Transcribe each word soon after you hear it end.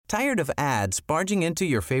Tired of ads barging into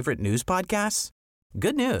your favorite news podcasts?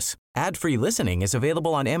 Good news. Ad-free listening is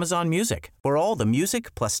available on Amazon Music for all the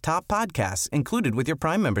music plus top podcasts included with your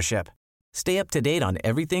Prime membership. Stay up to date on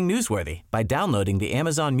everything newsworthy by downloading the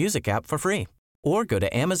Amazon Music app for free or go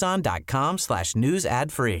to amazon.com/news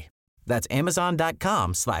ad free. That's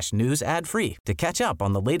amazon.com/news ad free to catch up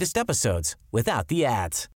on the latest episodes without the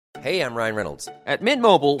ads. Hey, I'm Ryan Reynolds. At Mint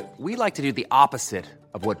Mobile, we like to do the opposite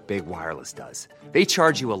of what Big Wireless does. They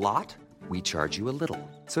charge you a lot, we charge you a little.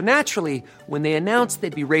 So naturally, when they announced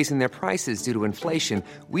they'd be raising their prices due to inflation,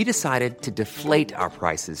 we decided to deflate our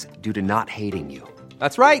prices due to not hating you.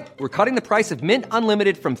 That's right. We're cutting the price of Mint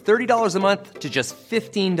Unlimited from $30 a month to just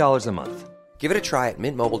 $15 a month. Give it a try at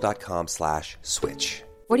mintmobile.com/switch.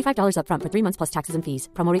 $45 up front for 3 months plus taxes and fees.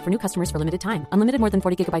 Promo rate for new customers for limited time. Unlimited more than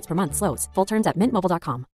 40 gigabytes per month. Slows full terms at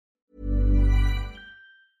mintmobile.com.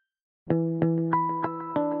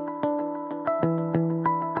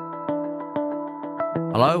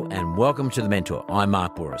 Hello and welcome to The Mentor. I'm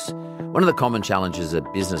Mark Boris. One of the common challenges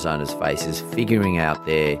that business owners face is figuring out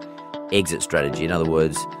their exit strategy. In other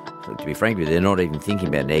words, to be frank with you, they're not even thinking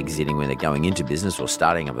about exiting when they're going into business or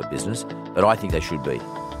starting up a business, but I think they should be.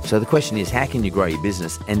 So the question is, how can you grow your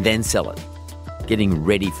business and then sell it? Getting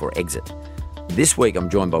ready for exit. This week I'm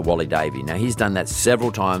joined by Wally Davey. Now he's done that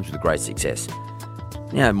several times with great success.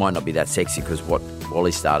 Now it might not be that sexy because what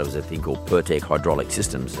Wally started was a thing called Pirtek hydraulic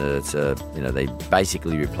systems. They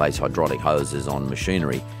basically replace hydraulic hoses on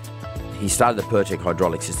machinery. He started the Pirtek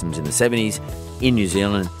hydraulic systems in the 70s in New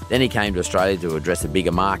Zealand. Then he came to Australia to address a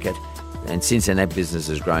bigger market. And since then, that business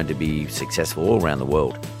has grown to be successful all around the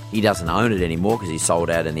world. He doesn't own it anymore because he sold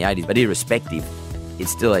out in the 80s. But irrespective,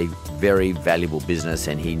 it's still a very valuable business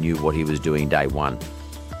and he knew what he was doing day one.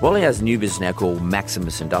 Wally has a new business now called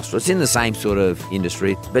Maximus Industrial. It's in the same sort of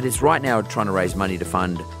industry, but it's right now trying to raise money to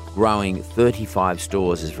fund growing 35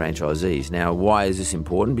 stores as franchisees. Now, why is this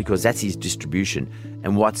important? Because that's his distribution.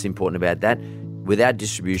 And what's important about that? Without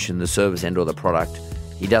distribution, the service and or the product,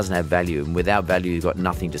 he doesn't have value. And without value, he's got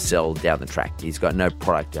nothing to sell down the track. He's got no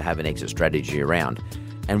product to have an exit strategy around.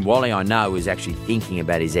 And Wally, I know, is actually thinking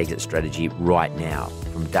about his exit strategy right now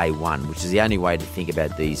from day one, which is the only way to think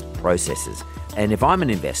about these processes. And if I'm an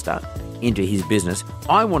investor into his business,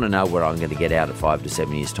 I want to know what I'm going to get out of 5 to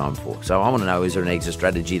 7 years' time for. So I want to know, is there an exit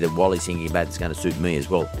strategy that Wally's thinking about that's going to suit me as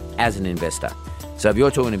well as an investor? So if you're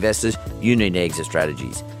talking investors, you need exit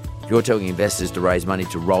strategies. If you're talking investors to raise money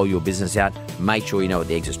to roll your business out, make sure you know what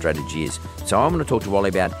the exit strategy is. So I'm going to talk to Wally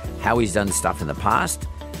about how he's done stuff in the past,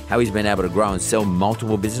 how he's been able to grow and sell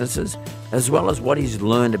multiple businesses, as well as what he's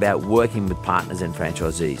learned about working with partners and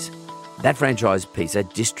franchisees. That franchise piece,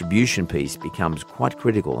 that distribution piece becomes quite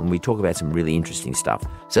critical, and we talk about some really interesting stuff.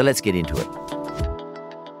 So let's get into it.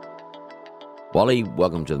 Wally,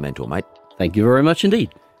 welcome to The Mentor, mate. Thank you very much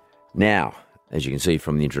indeed. Now, as you can see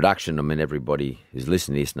from the introduction, I mean, everybody who's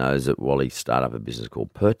listening to this knows that Wally started up a business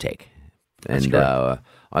called Pirtek. And you don't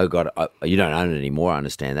own it anymore, I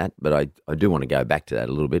understand that, but I do want to go back to that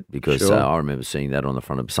a little bit because Sure. I remember seeing that on the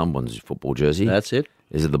front of someone's football jersey. That's it.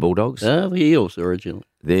 Is it the Bulldogs? The Eels originally.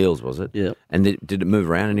 The Eels, was it? Yeah. And did it move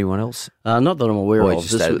around anyone else? Not that I'm aware Oh, you of.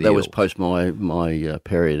 just stayed at the That was Eels. post my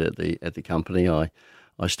period at the company. I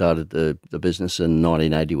started the business in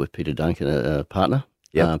 1980 with Peter Duncan, a partner.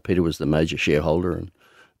 Yep. Peter was the major shareholder and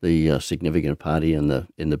the significant party in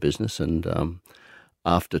the business. And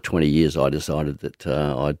after 20 years, I decided that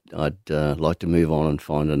I'd like to move on and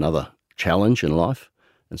find another challenge in life.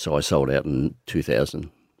 And so I sold out in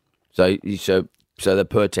 2000. So the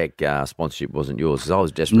Pirtek sponsorship wasn't yours, because I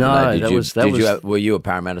was desperate. No, to know. Were you a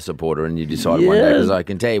Parramatta supporter and you decided one day? Because I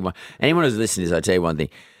can tell you, anyone who's listening to this, I tell you one thing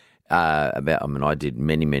I did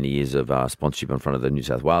many years of sponsorship in front of the New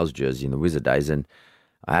South Wales jersey in the Wizard days, and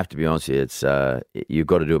I have to be honest with you, it's you've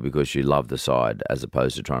got to do it because you love the side as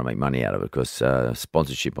opposed to trying to make money out of it, because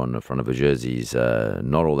sponsorship on the front of a jersey is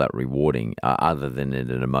not all that rewarding other than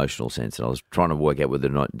in an emotional sense. And I was trying to work out whether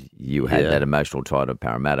or not you had that emotional tie to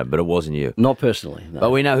Parramatta, but it wasn't you. Not personally, no.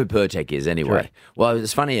 But we know who Pirtek is anyway. Correct. Well,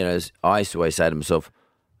 it's funny, I used to always say to myself,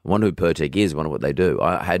 I wonder who Pirtek is, I wonder what they do.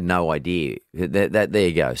 I had no idea. There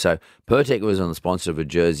you go. So Pirtek was on the sponsor of a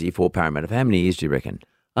jersey for Parramatta for how many years do you reckon?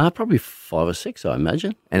 Probably 5 or 6, I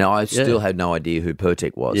imagine. And I still had no idea who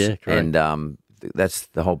Pirtek was. Yeah, correct. And that's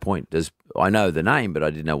the whole point. I know the name, but I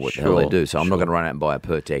didn't know what the hell they do. So I'm not going to run out and buy a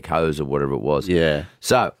Pirtek hose or whatever it was. Yeah.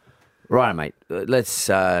 So, right, mate, let's,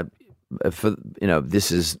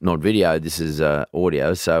 this is not video, this is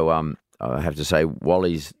audio. So I have to say,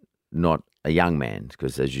 Wally's not a young man,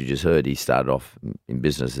 because as you just heard, he started off in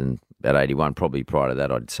business in about 81, probably prior to that,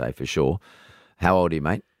 I'd say for sure. How old are you,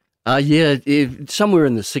 mate? Somewhere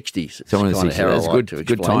in the 60s. Somewhere in the 60s. That's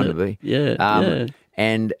good time to be. Yeah.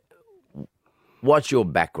 And what's your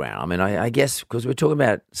background? I mean, I guess because we're talking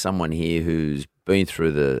about someone here who's been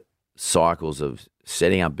through the cycles of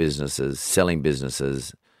setting up businesses, selling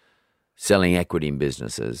equity in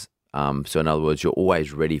businesses. So in other words, you're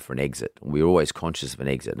always ready for an exit. We're always conscious of an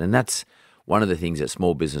exit. And that's one of the things that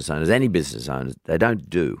small business owners, any business owners, they don't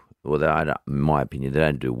do, in my opinion, they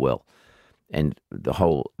don't do well. And the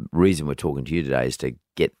whole reason we're talking to you today is to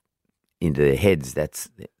get into their heads. That's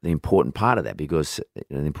the important part of that, because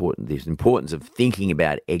the importance of thinking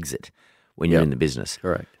about exit when you're in the business.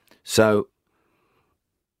 Correct. So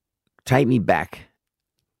take me back,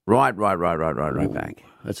 right back.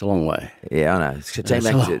 That's a long way. Yeah, I know. I don't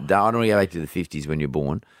want to go back to the 50s when you're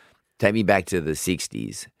born. Take me back to the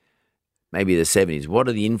 60s, maybe the 70s. What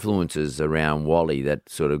are the influences around Wally that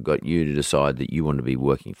sort of got you to decide that you want to be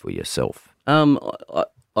working for yourself?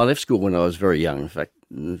 I left school when I was very young, in fact,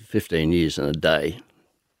 15 years and a day,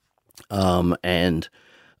 and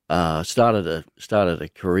started a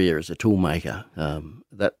career as a tool maker.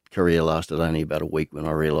 That career lasted only about a week when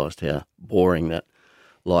I realised how boring that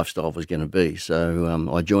lifestyle was going to be. So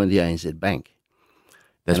I joined the ANZ Bank.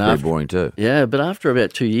 That's pretty boring too. Yeah, but after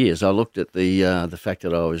about 2 years, I looked at the fact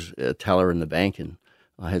that I was a teller in the bank, and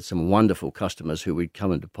I had some wonderful customers who would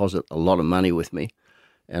come and deposit a lot of money with me.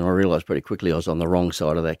 And I realised pretty quickly I was on the wrong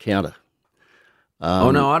side of that counter.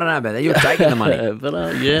 Oh, no, I don't know about that. You were taking the money.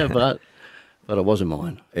 but it wasn't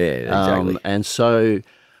mine. Yeah, exactly. And so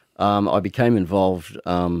I became involved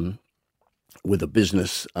with a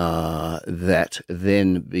business that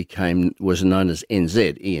then was known as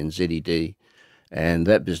NZ, ENZED, and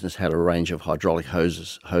that business had a range of hydraulic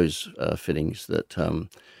hose fittings that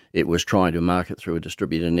it was trying to market through a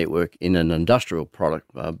distributor network in an industrial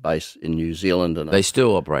product base in New Zealand. And they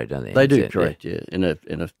still operate, don't they? They do, correct, yeah. In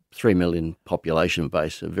a 3 million population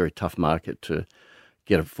base, a very tough market to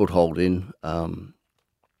get a foothold in. And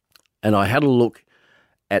I had a look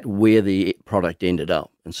at where the product ended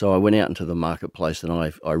up. And so I went out into the marketplace, and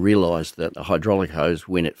I realised that a hydraulic hose,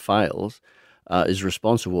 when it fails, is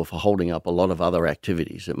responsible for holding up a lot of other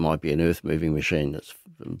activities. It might be an earth-moving machine that's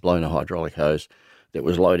blown a hydraulic hose that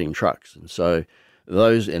was loading trucks. And so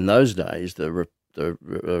in those days, the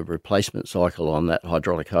replacement cycle on that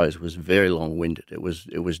hydraulic hose was very long-winded. It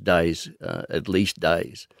was days, at least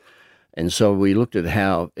days. And so we looked at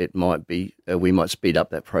how it might be, we might speed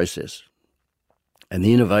up that process. And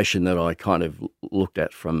the innovation that I kind of looked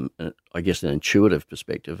at from, I guess, an intuitive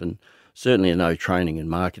perspective, and certainly no training in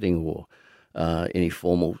marketing or any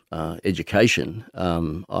formal education,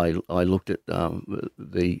 I looked at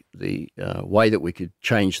the way that we could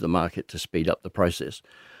change the market to speed up the process.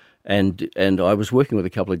 And I was working with a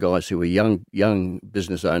couple of guys who were young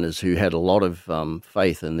business owners who had a lot of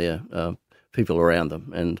faith in their people around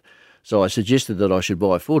them. And so I suggested that I should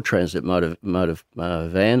buy a Ford Transit motor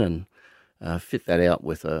van and fit that out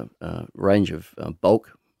with a range of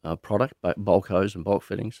bulk product, bulk hose and bulk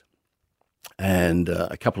fittings, and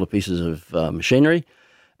a couple of pieces of machinery,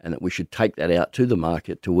 and that we should take that out to the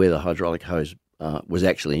market to where the hydraulic hose was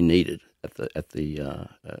actually needed at the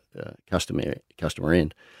customer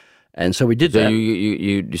end. And so we did that. So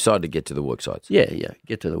you decided to get to the work sites? Yeah,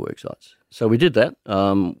 get to the work sites. So we did that,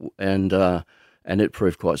 and it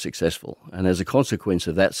proved quite successful. And as a consequence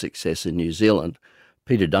of that success in New Zealand,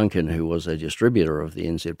 Peter Duncan, who was a distributor of the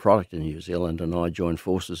NZ product in New Zealand, and I joined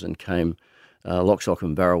forces and came lock, stock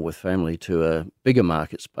and barrel with family to a bigger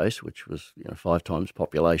market space, which was 5 times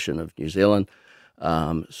population of New Zealand.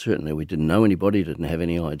 Certainly we didn't know anybody, didn't have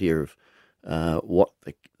any idea of what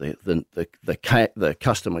the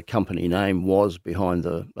customer company name was behind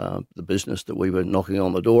the business that we were knocking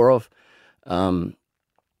on the door of.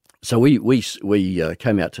 So we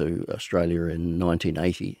came out to Australia in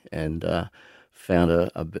 1980 and found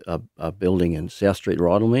a building in South Street,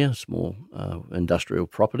 Rydalmere, a small industrial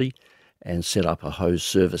property, and set up a hose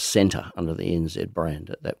service centre under the NZ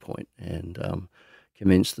brand at that point, and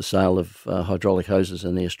commenced the sale of hydraulic hoses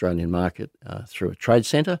in the Australian market through a trade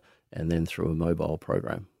centre and then through a mobile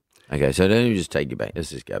program. Okay, so let me just take you back.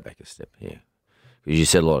 Let's just go back a step here. Because you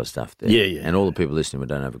said a lot of stuff there. Yeah. And all the people listening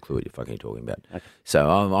don't have a clue what you're fucking talking about. Okay. So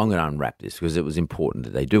I'm going to unwrap this because it was important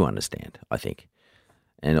that they do understand, I think.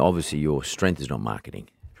 And obviously your strength is not marketing.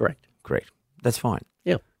 Correct. That's fine.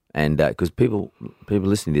 Yeah. And because people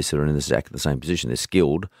listening to this are in exactly the same position. They're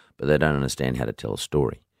skilled, but they don't understand how to tell a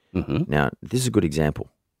story. Mm-hmm. Now, this is a good example.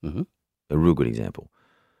 Mm-hmm. A real good example.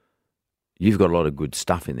 You've got a lot of good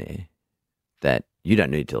stuff in there that you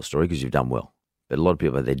don't need to tell a story because you've done well. But a lot of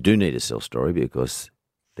people, they do need to tell a story because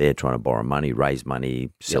They're trying to borrow money, raise money,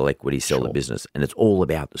 sell equity, sell the business. And it's all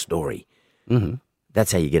about the story. Mm-hmm.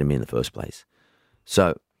 That's how you get them in the first place.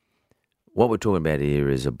 So what we're talking about here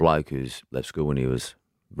is a bloke who's left school when he was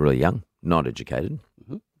really young, not educated.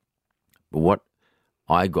 Mm-hmm. But what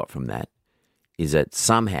I got from that is that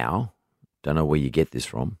somehow, don't know where you get this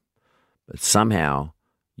from, but somehow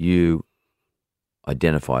you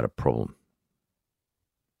identified a problem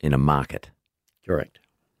in a market. Correct.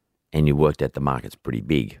 And you worked out the market's pretty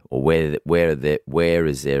big, or where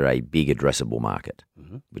is there a big addressable market,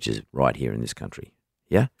 which is right here in this country.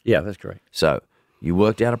 Yeah? Yeah, that's correct. So you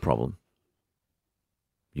worked out a problem.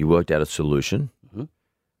 You worked out a solution. Mm-hmm.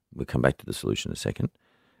 We'll come back to the solution in a second.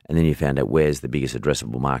 And then you found out where's the biggest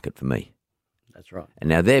addressable market for me. That's right. And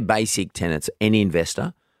now their basic tenets, any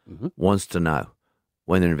investor wants to know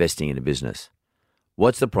when they're investing in a business,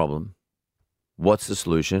 what's the problem? What's the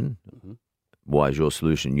solution? Mm-hmm. Why is your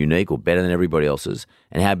solution unique or better than everybody else's?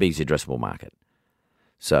 And how big is the addressable market?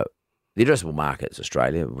 So the addressable market is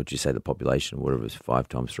Australia. Would you say the population, whatever it was, 5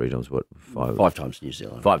 times, 3 times, what? 5 times New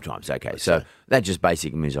Zealand. 5 times, okay. So that just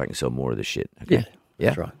basically means I can sell more of the shit. Okay? Yeah,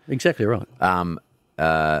 that's right. Exactly right.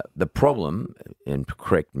 The problem, and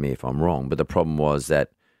correct me if I'm wrong, but the problem was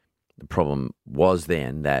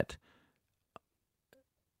then that,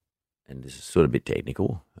 and this is sort of a bit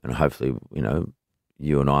technical, and hopefully,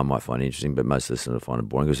 you and I might find it interesting, but most listeners will find it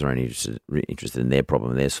boring because they're only interested in their problem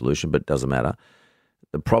and their solution, but it doesn't matter.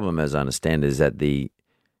 The problem, as I understand, is that the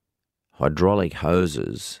hydraulic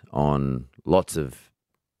hoses on lots of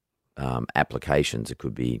applications, it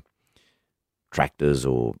could be tractors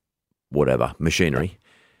or whatever, machinery,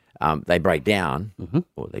 they break down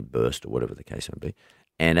or they burst or whatever the case may be.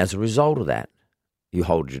 And as a result of that, you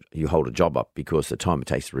hold a job up because the time it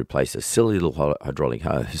takes to replace a silly little hydraulic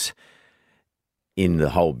hose in the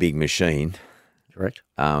whole big machine, correct,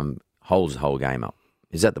 holds the whole game up.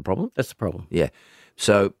 Is that the problem? That's the problem. Yeah.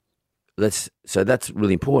 So that's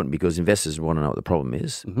really important because investors want to know what the problem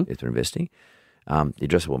is if they're investing. The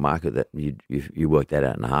addressable market, that you worked that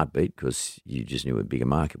out in a heartbeat because you just knew what a bigger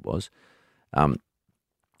market was.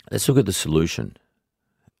 Let's look at the solution.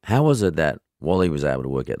 How was it that Wally was able to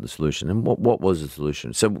work out the solution, and what was the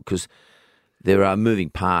solution? So, because there are moving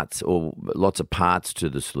parts or lots of parts to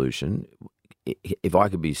the solution, if I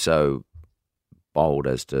could be so bold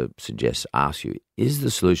as to ask you, is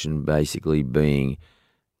the solution basically being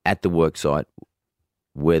at the work site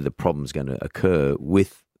where the problem's going to occur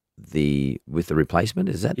with the replacement?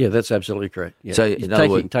 Is that? Yeah, that's absolutely correct. Yeah. So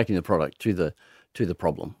taking the product to the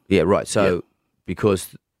problem. Yeah, right. So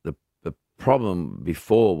because the problem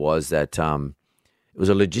before was that it was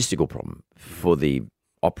a logistical problem for the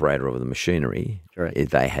operator of the machinery. Correct. If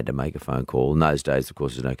they had to make a phone call. In those days, of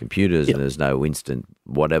course, there's no computers and there's no instant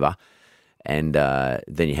whatever. And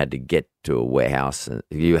then you had to get to a warehouse.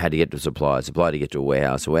 You had to get to a supplier to get to a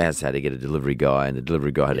warehouse. A warehouse had to get a delivery guy, and the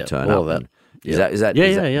delivery guy had to turn up. That. Is that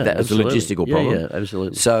that was a logistical problem? Yeah,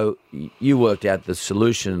 absolutely. So you worked out the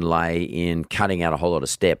solution lay in cutting out a whole lot of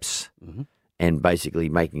steps and basically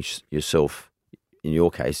making yourself, in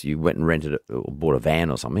your case, you went and rented or bought a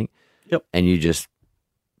van or something. Yep. And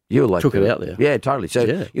you were like took it out there. Yeah, totally.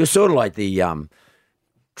 So you're sort of like the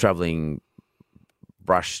traveling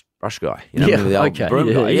brush guy, the old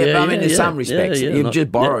broom guy. I mean, in some respects, you've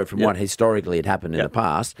just borrowed from what historically had happened in the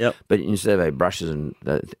past. Yep. But instead of brushes and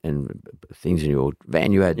things in your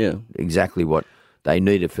van, you had exactly what they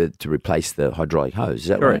needed to replace the hydraulic hose. Is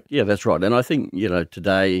that right? Yeah, that's right. And I think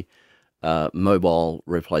today, mobile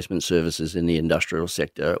replacement services in the industrial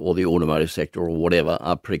sector or the automotive sector or whatever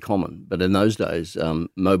are pretty common. But in those days,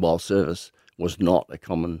 mobile service was not a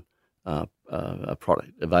common a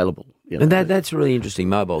product available. And that's really interesting,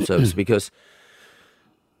 mobile service, because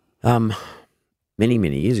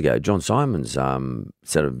many years ago, John Simons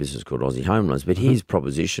set up a business called Aussie Home Loans, but his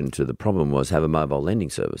proposition to the problem was have a mobile lending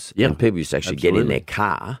service. Yeah, and people used to actually get in their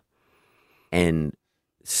car and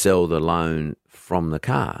sell the loan from the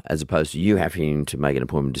car, as opposed to you having to make an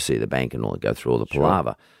appointment to see the bank and all that, go through all the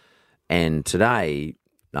palaver. And today,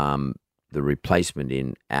 the replacement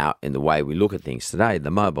in the way we look at things today,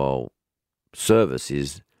 the mobile service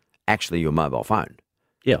is actually your mobile phone.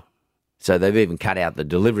 Yeah. So they've even cut out the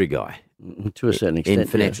delivery guy. To a certain extent. In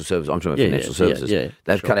financial services. I'm talking about financial services. Yeah,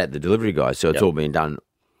 they've cut out the delivery guy, so it's all being done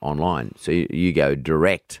online. So you go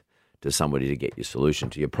direct to somebody to get your solution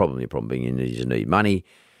to your problem. Your problem being you just need money.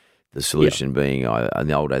 The solution being, in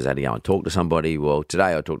the old days, I had to go and talk to somebody. Well,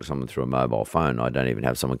 today I talk to someone through a mobile phone. I don't even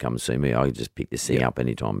have someone come and see me. I can just pick this thing up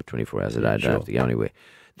anytime, 24 hours a day. I don't have to go anywhere.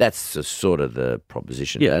 That's the sort of the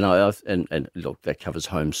proposition. Yeah, and look, that covers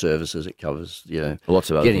home services. It covers lots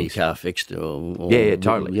of other getting things. your car fixed, or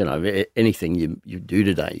totally. Anything you do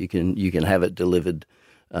today, you can have it delivered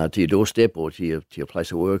to your doorstep or to your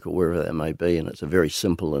place of work or wherever that may be, and it's a very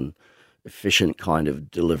simple and efficient kind of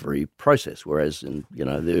delivery process. Whereas in the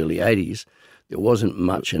early '80s, there wasn't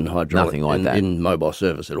much in hydraulic, Nothing like that. in mobile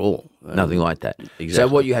service at all. Nothing like that. Exactly. So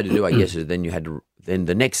what you had to do, I guess, is then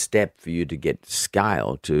the next step for you to get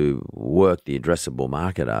scale to work the addressable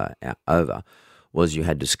market over was you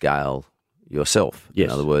had to scale yourself. Yes.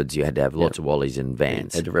 In other words, you had to have lots of Wallies and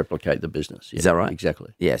vans. Had to replicate the business. Yeah, Is that right?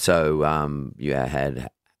 Exactly. Yeah. So you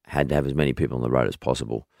had to have as many people on the road as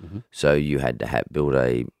possible. Mm-hmm. So you had to build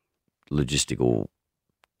a logistical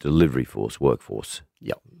delivery workforce.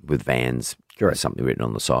 Yep. With vans. Correct. Something written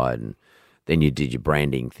on the side, and then you did your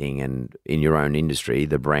branding thing, and in your own industry,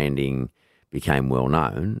 the branding became well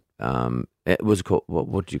known. It was called,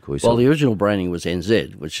 what did you call yourself? Well, the original branding was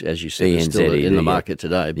NZ, which, as you said, is still in the market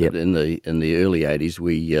today. But in the early '80s,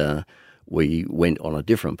 we went on a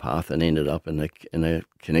different path and ended up in a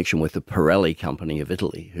connection with the Pirelli company of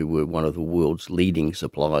Italy, who were one of the world's leading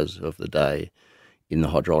suppliers of the day in the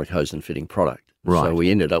hydraulic hose and fitting product. Right. So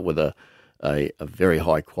we ended up with a very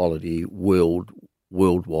high quality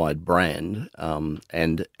worldwide brand,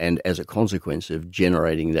 and as a consequence of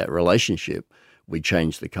generating that relationship, we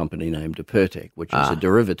changed the company name to Pirtek, which is a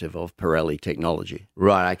derivative of Pirelli technology.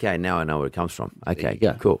 Right. Okay. Now I know where it comes from. Okay.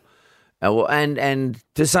 Yeah. Cool. Well, and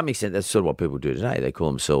to some extent, that's sort of what people do today. They call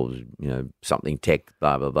themselves, something tech,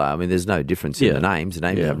 blah blah blah. I mean, there's no difference in the names. The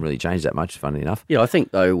names haven't really changed that much. Funny enough. Yeah, I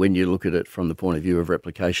think though, when you look at it from the point of view of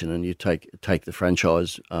replication, and you take the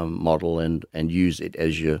franchise model and use it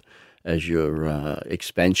as your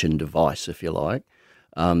expansion device, if you like,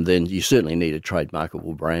 then you certainly need a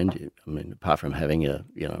trademarkable brand. I mean, apart from having a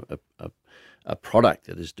product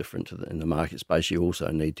that is different in the market space, you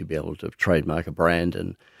also need to be able to trademark a brand.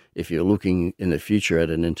 And if you're looking in the future at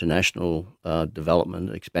an international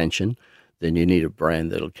development expansion, then you need a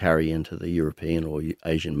brand that'll carry into the European or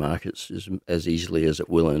Asian markets as easily as it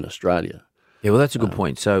will in Australia. Yeah, well, that's a good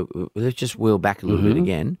point. So let's just wheel back a little bit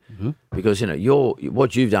again, because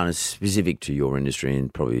what you've done is specific to your industry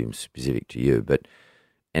and probably even specific to you.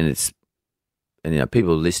 And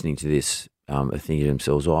people listening to this are thinking to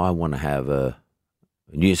themselves, "Oh, I want to have a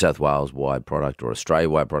New South Wales wide product, or Australia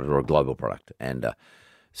wide product, or a global product." And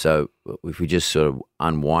so if we just sort of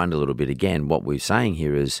unwind a little bit again, what we're saying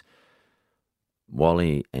here is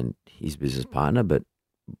Wally and his business partner, but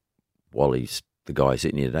Wally's the guy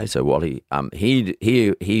sitting here today. So Wally,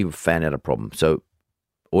 he found out a problem. So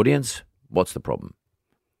audience, what's the problem?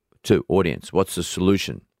 2, audience, what's the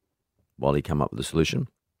solution? Wally come up with a solution.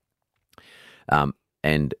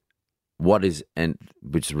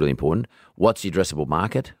 Which is really important. What's the addressable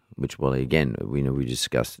market? Which Wally, again, we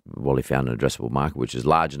discussed. Wally found an addressable market which is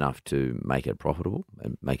large enough to make it profitable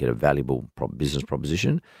and make it a valuable business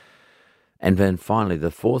proposition. And then finally,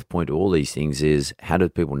 the fourth point to all these things is, how do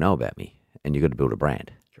people know about me? And you've got to build a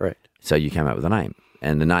brand. Correct. So you came up with a name.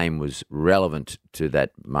 And the name was relevant to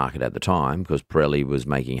that market at the time because Pirelli was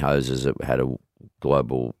making hoses that had a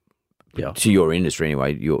global, to your industry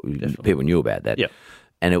anyway, people knew about that. Yeah.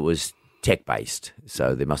 And it was tech-based,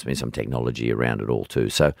 so there must have been some technology around it all too.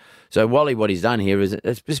 So Wally, what he's done here is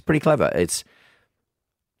it's pretty clever. It's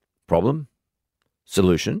problem,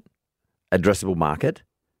 solution, addressable market,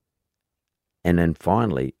 and then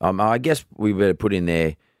finally, I guess we better put in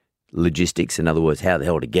there logistics. In other words, how the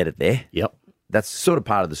hell to get it there. Yep. That's sort of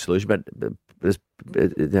part of the solution, but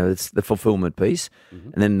it's the fulfillment piece,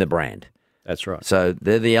 and then the brand. That's right. So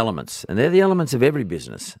they're the elements, and they're the elements of every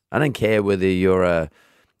business. I don't care whether you're a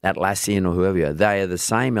Atlassian or whoever you are. They are the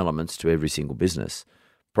same elements to every single business.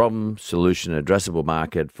 Problem, solution, addressable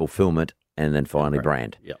market, fulfillment, and then finally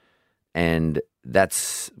brand. Yep. And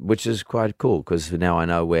which is quite cool because now I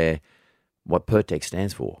know what Pirtek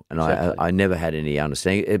stands for. And exactly. I never had any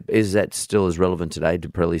understanding. Is that still as relevant today? Do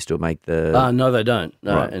Pirelli still make the... No, they don't.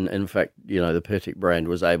 No, right. And in fact, the Pirtek brand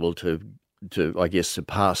was able to I guess,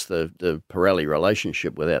 surpass the Pirelli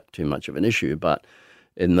relationship without too much of an issue. But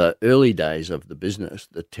in the early days of the business,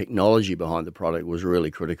 the technology behind the product was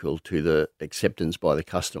really critical to the acceptance by the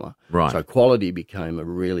customer. Right. So quality became a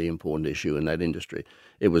really important issue in that industry.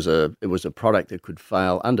 It was a product that could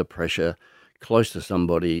fail under pressure, close to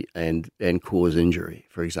somebody, and cause injury,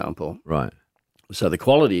 for example. Right. So the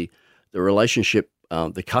quality, the relationship,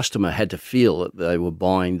 the customer had to feel that they were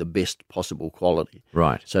buying the best possible quality.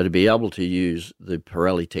 Right. So to be able to use the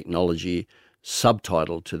Pirelli technology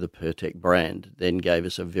subtitled to the Pirtek brand then gave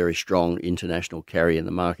us a very strong international carry in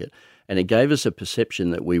the market. And it gave us a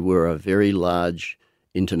perception that we were a very large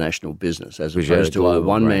international business as Which had opposed a to a global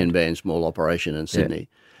one-man brand. band small operation in Sydney.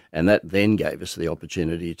 And that then gave us the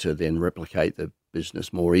opportunity to then replicate the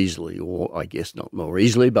business more easily, or I guess not more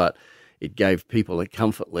easily, but it gave people a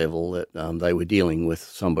comfort level that they were dealing with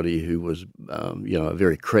somebody who was, a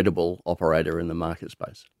very credible operator in the market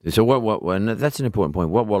space. So and that's an important point.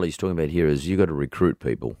 What Wally's talking about here is you got to recruit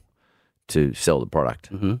people to sell the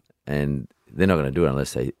product, and they're not going to do it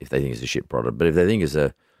unless if they think it's a shit product. But if they think it's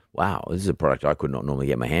wow, this is a product I could not normally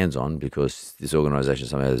get my hands on because this organisation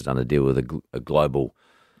somehow has done a deal with a global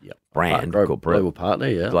brand called Global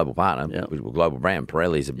Partner, Global Partner, which was a global brand.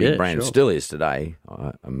 Pirelli's a big brand, still is today.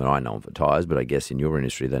 I mean, I know them for tyres, but I guess in your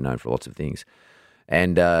industry they're known for lots of things.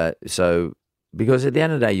 And so, because at the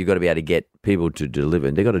end of the day, you've got to be able to get people to deliver,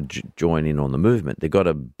 and they've got to join in on the movement. They've got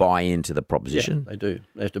to buy into the proposition. Yeah, they do.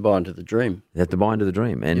 They have to buy into the dream. They have to buy into the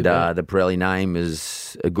dream, and the Pirelli name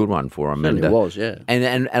is a good one for them. It was, yeah.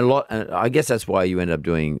 And a lot. I guess that's why you ended up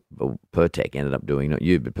doing. Well, Pirtek ended up doing, not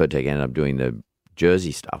you, but Pirtek ended up doing the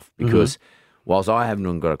jersey stuff, because whilst I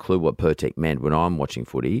haven't got a clue what Pirtek meant when I'm watching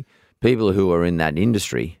footy, people who are in that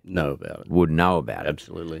industry would know about it.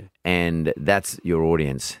 Absolutely. And that's your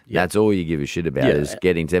audience. Yeah. That's all you give a shit about is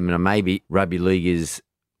getting to them. And maybe rugby league is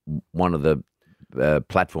one of the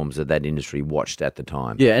platforms that industry watched at the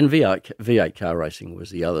time. Yeah, and V8 car racing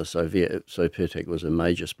was the other. So Pirtek was a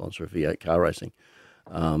major sponsor of V8 car racing.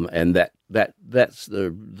 And that's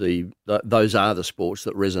those are the sports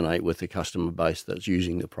that resonate with the customer base that's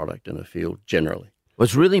using the product in the field generally. Well,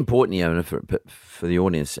 it's really important, for the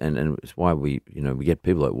audience, and it's why we get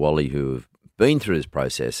people like Wally who have been through this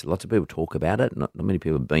process. Lots of people talk about it. Not many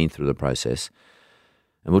people have been through the process,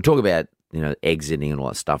 and we'll talk about exiting and all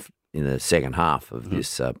that stuff in the second half of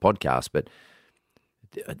this podcast. But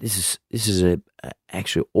this is a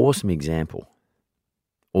actually awesome example,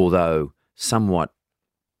 although somewhat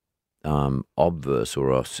obverse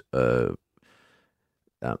or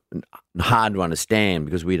hard to understand,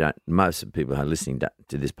 because most of the people who are listening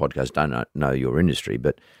to this podcast don't know your industry,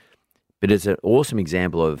 but it's an awesome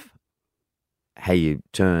example of how you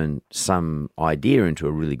turn some idea into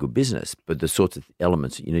a really good business, but the sorts of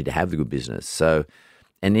elements that you need to have a good business. So,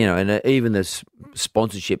 and even the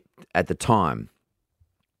sponsorship at the time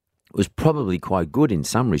was probably quite good in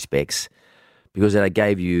some respects, because it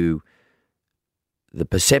gave you the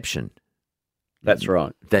perception. That's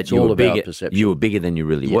right. That it's all about perception. You were bigger than you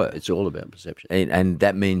really were. It's all about perception. And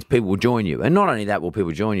that means people will join you. And not only that will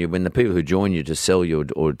people join you, when the people who join you to sell you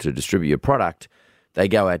or to distribute your product, they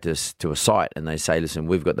go out to a site and they say, listen,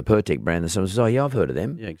 we've got the Pirtek brand. And someone says, oh, yeah, I've heard of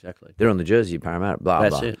them. Yeah, exactly. They're on the jersey of Parramatta, blah,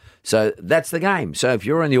 that's blah. It. So that's the game. So if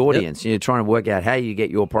you're in the audience and you're trying to work out how you get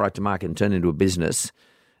your product to market and turn it into a business,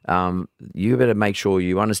 you better make sure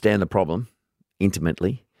you understand the problem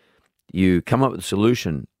intimately. You come up with a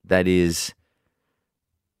solution that is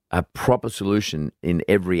a proper solution in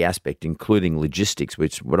every aspect, including logistics,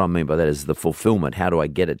 which what I mean by that is the fulfillment. How do I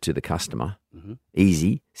get it to the customer?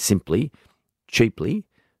 Easy, simply, cheaply,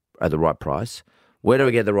 at the right price. Where do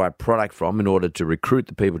I get the right product from in order to recruit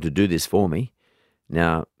the people to do this for me?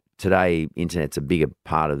 Now, today, internet's a bigger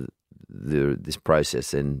part of this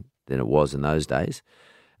process than it was in those days.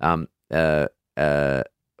 How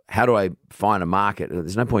do I find a market?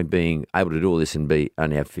 There's no point being able to do all this and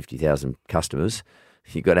only have 50,000 customers.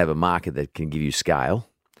 You've got to have a market that can give you scale.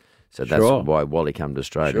 So that's why Wally come to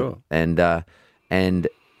Australia. Sure. And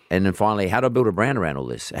then finally, how do I build a brand around all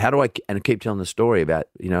this? How do I keep telling the story about,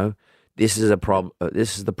 this is a problem,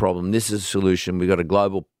 this is the problem, this is a solution. We've got a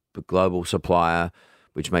global supplier,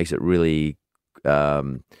 which makes it really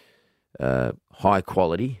high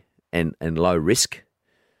quality and low risk.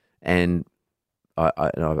 And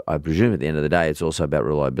I presume at the end of the day, it's also about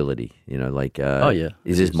reliability.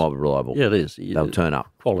 Is this mob reliable? Yeah, it is. They'll turn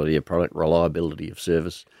up. Quality of product, reliability of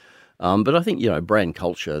service. But I think, brand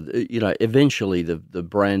culture, eventually the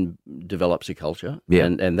brand develops a culture,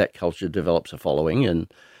 and that culture develops a following.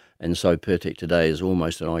 And so Pirtek today is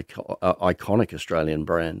almost an iconic Australian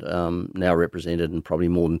brand, now represented in probably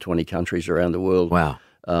more than 20 countries around the world. Wow.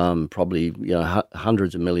 Probably,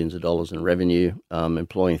 hundreds of millions of dollars in revenue,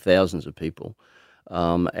 employing thousands of people.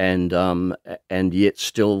 And yet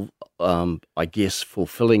still, I guess,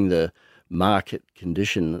 fulfilling the market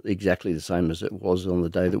condition exactly the same as it was on the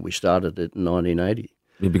day that we started it in 1980.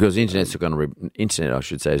 Because internet, I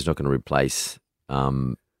should say, is not going to replace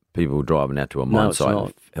people driving out to a mine site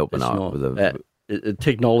and helping out with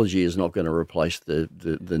technology is not going to replace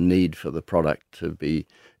the need for the product to be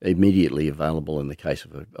immediately available in the case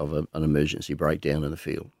of an emergency breakdown in the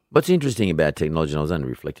field. What's interesting about technology, and I was only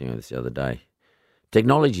reflecting on this the other day,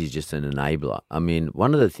 Technology is just an enabler. I mean,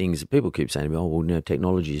 one of the things that people keep saying to me, oh, well,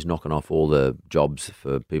 technology is knocking off all the jobs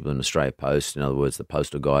for people in Australia Post. In other words, the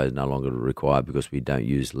postal guy is no longer required because we don't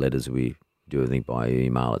use letters, we do everything by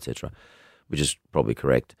email, etc., which is probably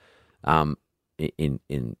correct in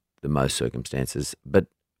the most circumstances. But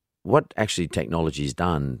what actually technology has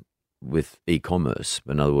done with e-commerce,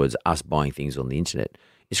 in other words, us buying things on the internet,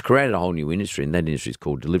 it's created a whole new industry, and that industry is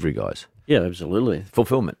called delivery guys. Yeah, absolutely.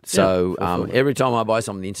 Fulfillment. So fulfillment. Every time I buy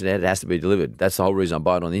something on the internet, it has to be delivered. That's the whole reason I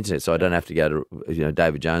buy it on the internet, so I don't have to go to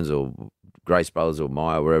David Jones or Grace Brothers or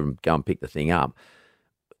Myer, wherever, and go and pick the thing up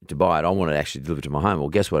to buy it. I want it actually delivered to my home. Well,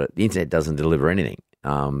 guess what? The internet doesn't deliver anything.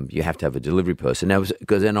 You have to have a delivery person. Now,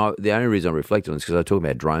 because the only reason I reflected on this is because I was talking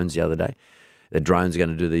about drones the other day. The drones are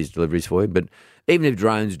going to do these deliveries for you. But even if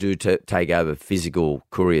drones do take over physical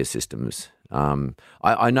courier systems,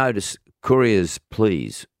 I noticed Couriers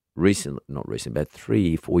Please about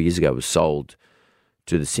 3-4 years ago was sold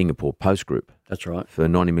to the Singapore Post Group. That's right. For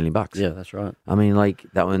 $90 million. Yeah, that's right. I mean, like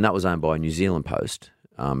that one, that was owned by New Zealand Post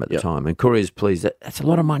at the time. And Couriers Please, that's a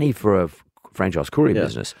lot of money for a franchise courier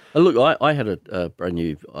business. Look, I had a brand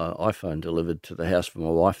new iPhone delivered to the house for my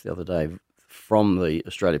wife the other day from the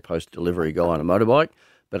Australia Post delivery guy on a motorbike,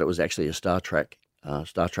 but it was actually a Star Trek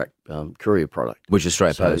courier product, which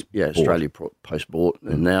Australia Post bought. Australia Post bought,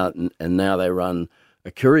 and now they run a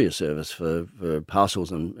courier service for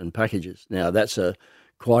parcels and packages. Now that's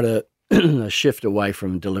quite a shift away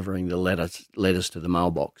from delivering the letters to the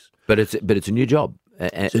mailbox. But it's a new job.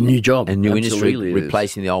 It's a new job, a new Absolutely industry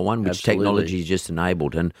replacing the old one, which technology has just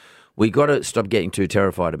enabled. And we got to stop getting too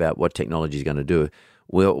terrified about what technology is going to do.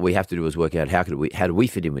 What we have to do is work out how do we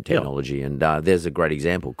fit in with technology, and there's a great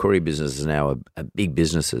example. Courier businesses now are big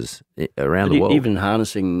businesses around the world. Even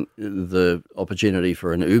harnessing the opportunity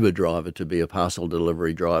for an Uber driver to be a parcel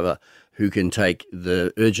delivery driver who can take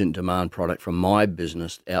the urgent demand product from my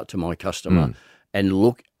business out to my customer and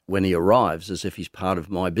look when he arrives as if he's part of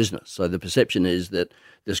my business. So the perception is that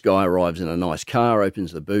this guy arrives in a nice car,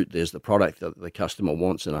 opens the boot, there's the product that the customer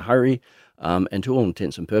wants in a hurry, and to all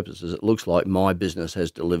intents and purposes, it looks like my business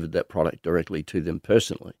has delivered that product directly to them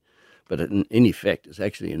personally. But in effect, it's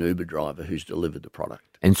actually an Uber driver who's delivered the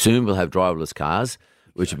product. And soon we'll have driverless cars,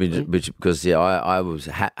 because I was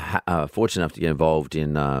fortunate enough to get involved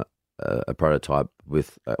in a prototype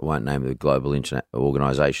with, I won't name the global internet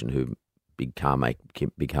organisation, who big car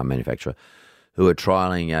manufacturer, who are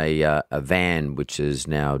trialling a van which is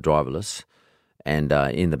now driverless, and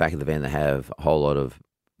in the back of the van they have a whole lot of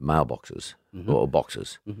mailboxes or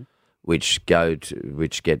boxes, which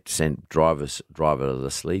get sent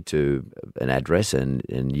driverlessly to an address,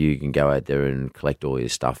 and you can go out there and collect all your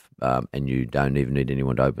stuff, and you don't even need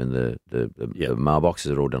anyone to open the mailboxes.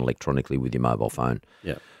 They're all done electronically with your mobile phone.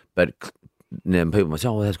 Yeah, but then people might say,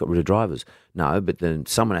 "Oh, that's got rid of drivers." No, but then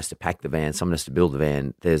someone has to pack the van, someone has to build the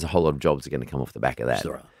van. There's a whole lot of jobs that are going to come off the back of that.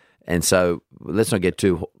 Sure. And so let's not get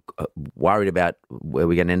too worried about where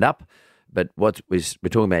we're going to end up. But what we're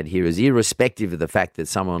talking about here is, irrespective of the fact that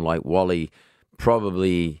someone like Wally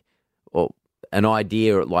probably, or an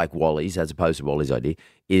idea like Wally's as opposed to Wally's idea,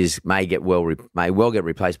 may well get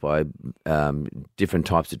replaced by different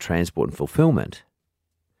types of transport and fulfillment.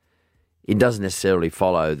 It doesn't necessarily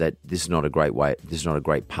follow that this is not a great way. This is not a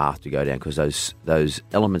great path to go down, because those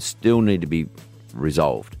elements still need to be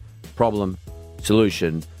resolved. Problem,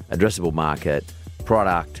 solution, addressable market,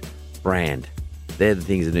 product, brand. They're the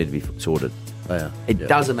things that need to be sorted. It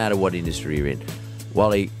doesn't matter what industry you're in.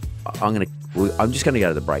 Wally, I'm just going to go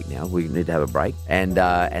to the break now. We need to have a break, and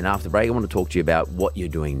after the break, I want to talk to you about what you're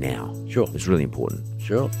doing now. Sure, it's really important.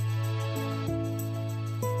 Sure.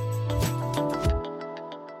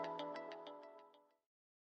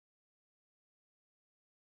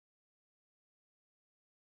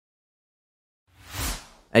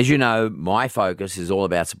 As you know, my focus is all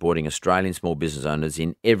about supporting Australian small business owners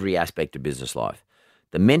in every aspect of business life.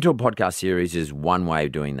 The Mentor podcast series is one way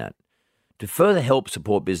of doing that. To further help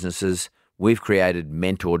support businesses, we've created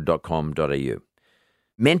mentor.com.au.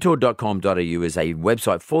 Mentor.com.au is a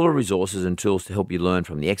website full of resources and tools to help you learn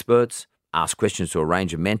from the experts, ask questions to a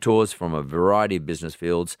range of mentors from a variety of business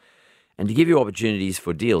fields, and to give you opportunities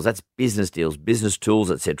for deals. That's business deals, business tools,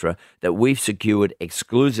 etc., that we've secured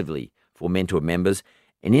exclusively for Mentor members.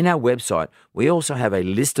 And in our website, we also have a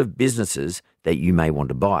list of businesses that you may want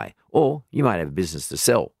to buy, or you might have a business to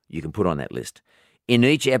sell you can put on that list. In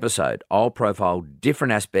each episode, I'll profile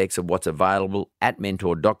different aspects of what's available at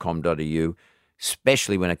mentor.com.au,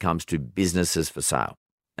 especially when it comes to businesses for sale.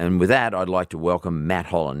 And with that, I'd like to welcome Matt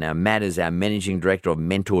Holland. Now, Matt is our Managing Director of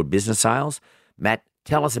Mentor Business Sales. Matt,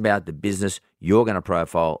 tell us about the business you're going to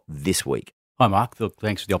profile this week. Hi, Mark. Look,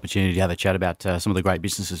 thanks for the opportunity to have a chat about some of the great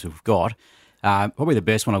businesses we've got. Probably the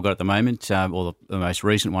best one I've got at the moment, or the most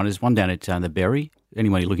recent one, is one down at the Berry.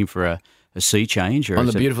 Anyone looking for a sea change? Or On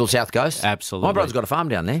the beautiful South Coast? Absolutely. My brother's got a farm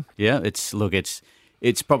down there. Yeah, it's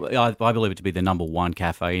probably, I believe it to be the number one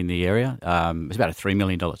cafe in the area. It's about a $3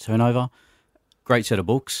 million turnover. Great set of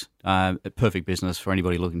books. A perfect business for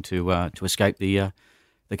anybody looking to escape the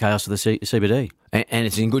chaos of the CBD. And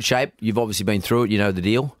it's in good shape. You've obviously been through it. You know the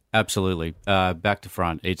deal. Absolutely, back to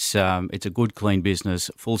front. It's a good, clean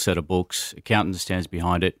business, full set of books. Accountant stands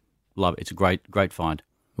behind it. Love it. It's a great find.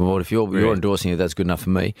 Well, if you're endorsing it, that's good enough for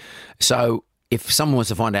me. So, if someone wants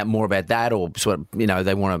to find out more about that, or sort of,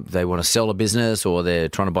 they want to sell a business, or they're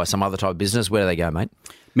trying to buy some other type of business, where do they go, mate?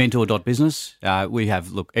 Mentor.business. We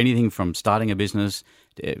have anything from starting a business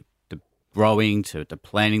to growing to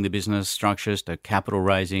planning the business structures to capital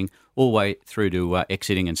raising, all the way through to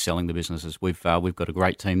exiting and selling the businesses. We've got a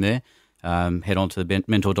great team there. Head on to the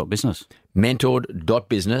mentor.business.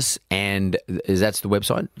 Mentor.business, and that's the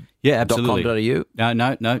website? Yeah, absolutely.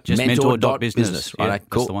 .com.au? No, just mentor.business. Right, yeah,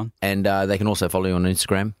 cool. That's the one. And they can also follow you on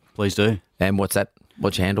Instagram. Please do. And what's that?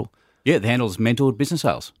 What's your handle? Yeah, the handle is Mentor Business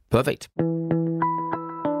Sales. Perfect.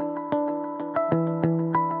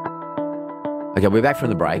 Okay, we're back from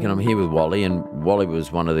the break, and I'm here with Wally, and Wally was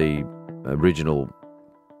one of the original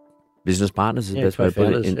business partners, is the best way to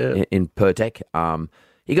put it, in Pirtek.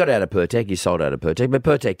 He got out of Pirtek, he sold out of Pirtek, but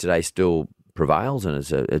Pirtek today still prevails, and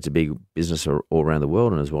it's a big business all around the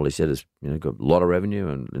world, and as Wally said, it's got a lot of revenue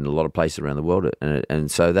and in a lot of places around the world, and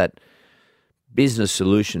so that business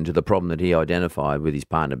solution to the problem that he identified with his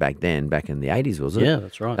partner back in the 80s, was it? Yeah,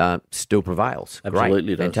 that's right. Still prevails.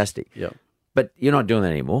 Absolutely Great, does. fantastic. Yeah. But you're not doing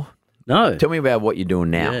that anymore. No. Tell me about what you're doing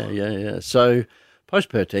now. Yeah. So post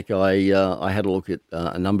Pirtek, I had a look at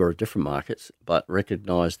a number of different markets, but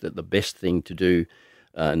recognised that the best thing to do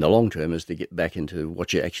in the long term is to get back into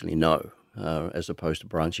what you actually know, as opposed to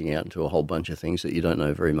branching out into a whole bunch of things that you don't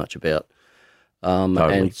know very much about.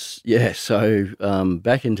 Totally. And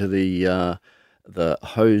back into the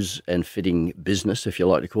hose and fitting business, if you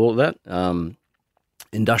like to call it that.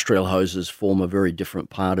 Industrial hoses form a very different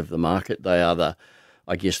part of the market. They are the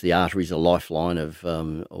arteries, a lifeline of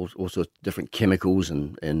all sorts of different chemicals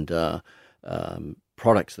and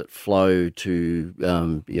products that flow to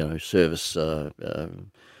service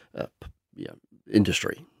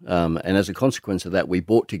industry. And as a consequence of that, we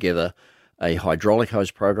brought together a hydraulic hose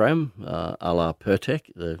program, a la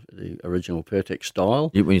Pirtek, the original Pirtek style.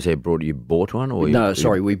 When you say brought, you bought one, or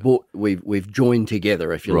we've joined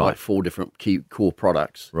together, if you like, 4 different key core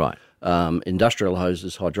products. Right. Industrial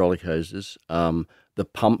hoses, hydraulic hoses, the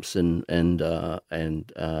pumps and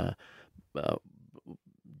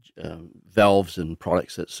valves and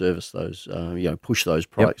products that service those, push those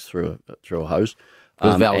products through a hose.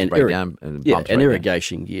 The valves break down and pumps break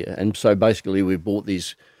irrigation gear. And so basically we've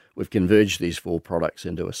converged these 4 products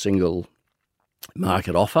into a single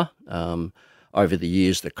market offer. Over the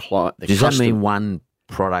years, Does that mean one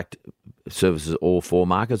product services all 4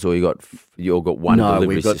 markets, or you got one delivery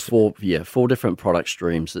we've got system? 4 different product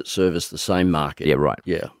streams that service the same market. Yeah, right.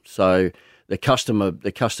 Yeah. So the customer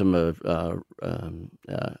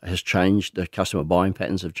has changed. The customer buying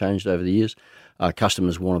patterns have changed over the years.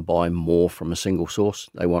 Customers want to buy more from a single source.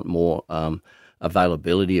 They want more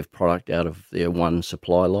availability of product out of their one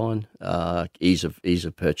supply line. Ease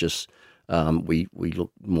of purchase. We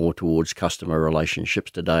look more towards customer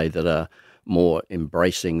relationships today that are more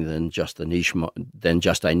embracing than just a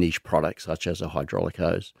niche product such as a hydraulic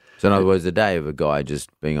hose. So in other words, the day of a guy just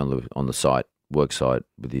being on the site, work site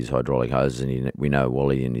with his hydraulic hoses, and we know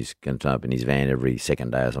Wally, and he's going to turn up in his van every second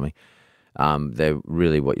day or something. They're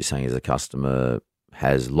really, what you're saying is the customer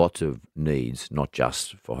has lots of needs, not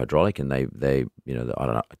just for hydraulic, and they I don't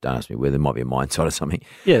know, don't ask me where, there might be a mine site or something.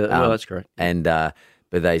 Yeah, that's correct. And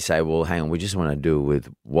but they say, well, hang on, we just want to do it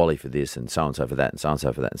with Wally for this, and so and so for that, and so and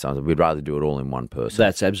so for that, and so on. So we'd rather do it all in one person.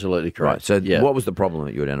 That's absolutely correct. Right. So what was the problem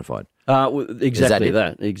that you identified? Exactly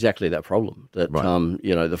that problem. That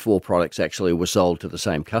the 4 products actually were sold to the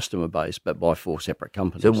same customer base, but by 4 separate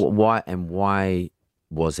companies. So why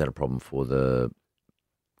was that a problem for the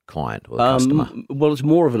client or the customer? Well, it's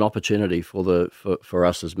more of an opportunity for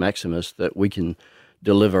us as Maximus that we can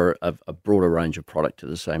deliver a broader range of product to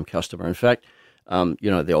the same customer. In fact,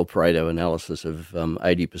 the old Pareto analysis of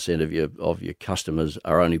 80% of your customers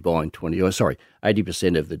are only buying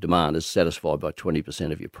 80% of the demand is satisfied by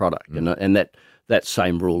 20% of your product, and that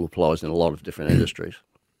same rule applies in a lot of different industries.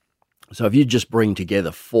 So if you just bring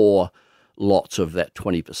together 4 lots of that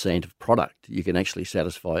 20% of product, you can actually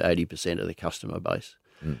satisfy 80% of the customer base.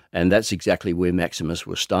 And that's exactly where Maximus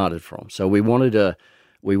was started from. So we wanted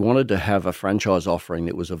we wanted to have a franchise offering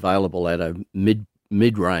that was available at a mid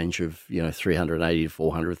range of 380 to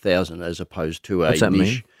 400,000, as opposed to What's that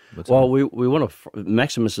niche. mean? Well, we want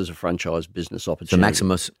Maximus is a franchise business opportunity. So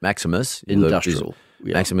Maximus Industrial,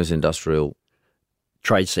 Maximus Industrial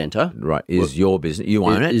Trade Centre, right, is your business. You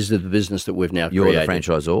own it. Is the business that we've now You're created. the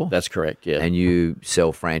franchisor. That's correct. Yeah, and you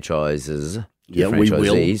sell franchises. To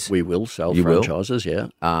franchisees. We will sell You will? franchises. Yeah.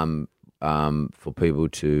 For people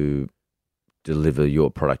to deliver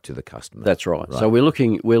your product to the customer. That's right. So we're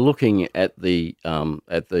looking at the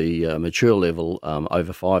mature level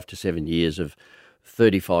over 5 to 7 years of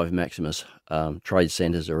 35 Maximus trade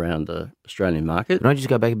centres around the Australian market. Can I just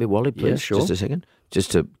go back a bit, Wally, please? Yeah, sure. Just a second.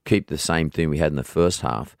 Just to keep the same thing we had in the first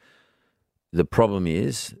half. The problem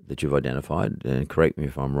is that you've identified, and correct me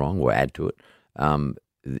if I'm wrong or add to it,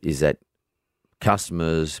 is that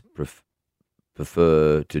customers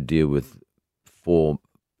prefer to deal with in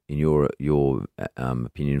your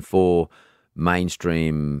opinion, 4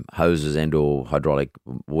 mainstream hoses and or hydraulic,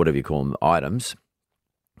 whatever you call them, items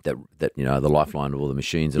that the lifeline of all the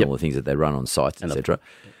machines and all the things that they run on sites, etc.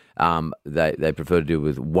 They prefer to deal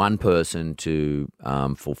with one person to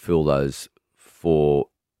fulfil those 4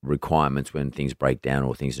 requirements when things break down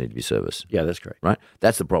or things need to be serviced. Yeah, that's correct. Right?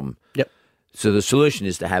 That's the problem. Yep. So the solution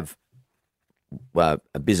is to have a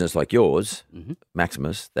business like yours,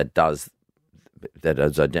 Maximus, that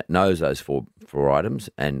knows those four items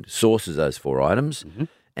and sources those 4 items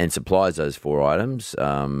and supplies those 4 items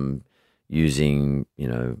using,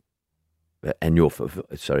 and your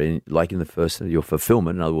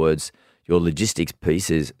fulfillment. In other words, your logistics piece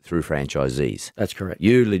is through franchisees. That's correct.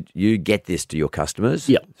 You get this to your customers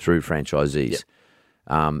through franchisees,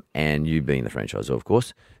 and you being the franchisor, of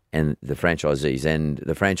course, and the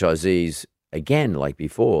franchisees. Again, like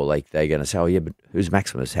before, like they're going to say, "Oh, yeah, but who's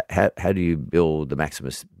Maximus? How do you build the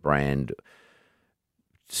Maximus brand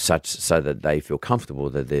so that they feel comfortable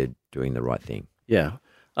that they're doing the right thing?" Yeah,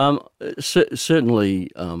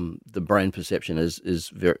 certainly the brand perception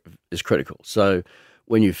is critical. So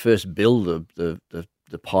when you first build the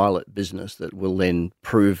pilot business that will then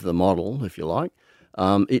prove the model, if you like,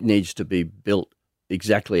 it needs to be built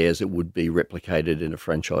exactly as it would be replicated in a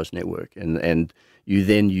franchise network, and you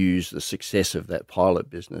then use the success of that pilot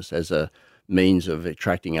business as a means of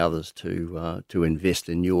attracting others to invest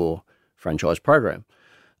in your franchise program.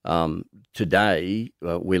 Today,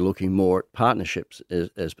 we're looking more at partnerships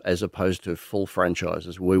as opposed to full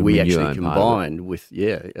franchises, where we actually combine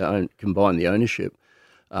the ownership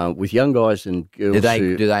with young guys and girls.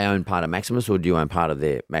 Do they own part of Maximus, or do you own part of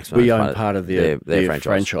their Maximus? We own part of their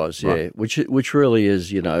franchise, right. Which really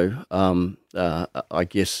is, I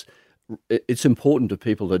guess it's important to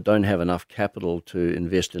people that don't have enough capital to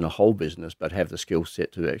invest in a whole business, but have the skill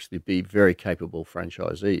set to actually be very capable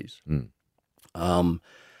franchisees. And,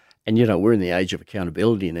 we're in the age of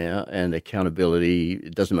accountability now, and accountability,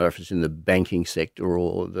 it doesn't matter if it's in the banking sector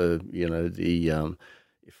or the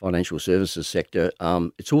financial services sector.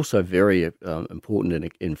 It's also very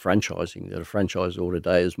important in franchising that a franchisor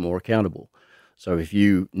today is more accountable. So if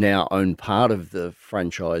you now own part of the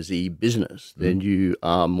franchisee business, then you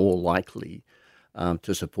are more likely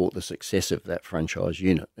to support the success of that franchise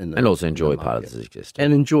unit. And also enjoy part of the success.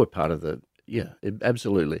 And enjoy part of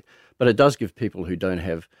absolutely. But it does give people who don't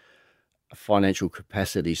have a financial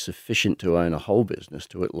capacity sufficient to own a whole business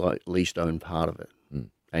to at least own part of it.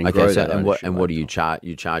 And what do you charge?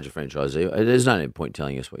 You charge a franchisee. There's no point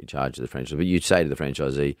telling us what you charge to the franchisee, but you'd say to the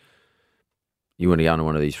franchisee, you want to go into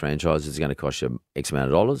one of these franchises, it's going to cost you X amount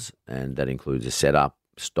of dollars, and that includes a setup,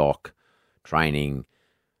 stock, training,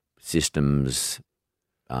 systems,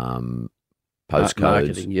 postcodes,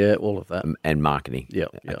 marketing, all of that, and marketing. Yeah.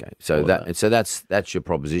 Okay. So that's your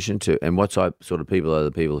proposition to. And what sort of people are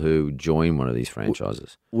the people who join one of these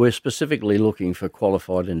franchises? We're specifically looking for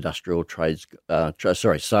qualified industrial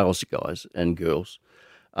sales guys and girls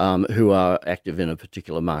who are active in a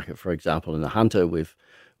particular market. For example, in the Hunter, we've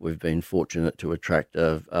been fortunate to attract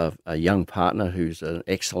a young partner who's an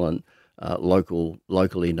excellent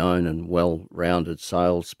locally known and well-rounded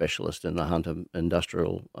sales specialist in the Hunter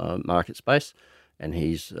industrial market space, and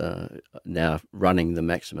he's now running the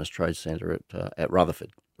Maximus Trade Centre at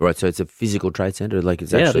Rutherford. Right, so it's a physical trade centre, like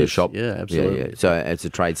it's actually a shop. Yeah, absolutely. Yeah. So it's a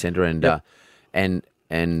trade centre, and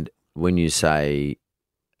and when you say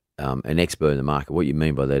an expert in the market, what you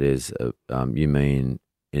mean by that is you mean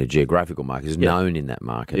in a geographical market, is known in that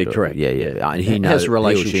market. Yeah, correct. Yeah. And he knows, has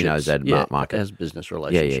relationships. He or she knows that market. Has business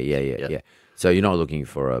relationships. Yeah. So you're not looking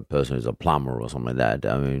for a person who's a plumber or something like that.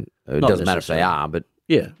 I mean, it doesn't matter if they are, but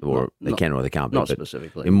they can or they can't be. Not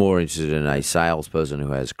specifically. You're more interested in a salesperson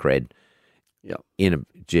who has cred in a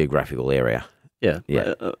geographical area Yeah.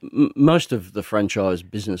 Yeah. Most of the franchise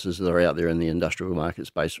businesses that are out there in the industrial market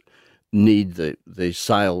space need the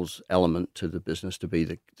sales element to the business to be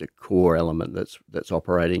the core element that's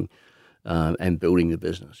operating and building the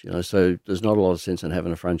business. So there's not a lot of sense in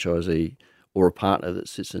having a franchisee or a partner that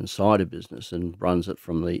sits inside a business and runs it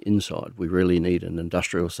from the inside. We really need an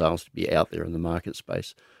industrial sales to be out there in the market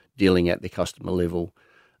space, dealing at the customer level,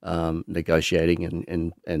 negotiating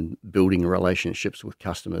and building relationships with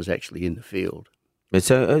customers actually in the field.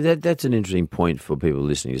 So that's an interesting point for people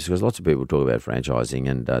listening, because lots of people talk about franchising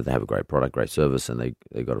and they have a great product, great service, and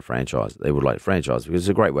they've got a franchise. They would like to franchise because it's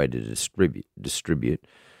a great way to distribute.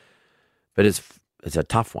 But it's a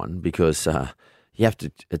tough one because you have to.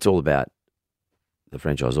 It's all about the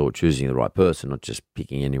franchisor choosing the right person, not just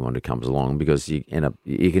picking anyone who comes along, because you end up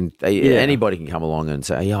anybody can come along and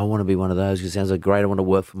say, I want to be one of those because it sounds like great. I want to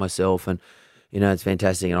work for myself and. It's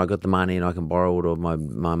fantastic, and I got the money, and I can borrow it, or my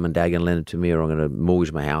mum and dad can lend it to me, or I'm going to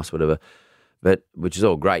mortgage my house, whatever. But which is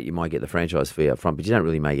all great. You might get the franchise fee up front, but you don't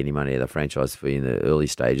really make any money out of the franchise fee in the early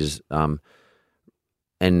stages.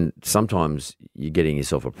 And sometimes you're getting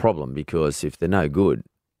yourself a problem because if they're no good,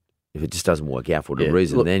 if it just doesn't work out for whatever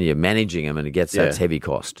reason, then you're managing them, and it gets that's heavy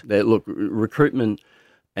cost. Recruitment.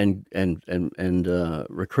 And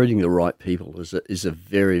recruiting the right people is a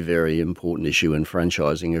very, very important issue in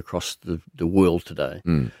franchising across the world today.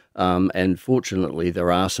 And fortunately, there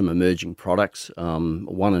are some emerging products.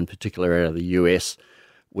 One in particular out of the US,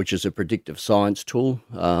 which is a predictive science tool,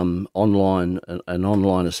 an online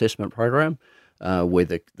assessment program, where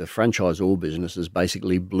the franchisor business is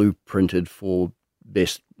basically blueprinted for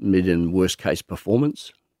best, mid, and worst case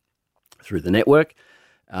performance through the network.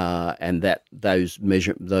 And those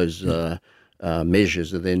measures are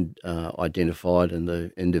then identified, and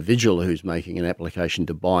the individual who's making an application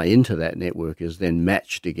to buy into that network is then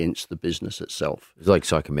matched against the business itself. It's like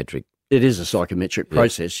psychometric. It is a psychometric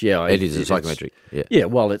process. Yeah, it is a psychometric.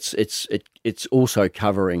 Well, it's also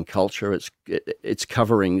covering culture. It's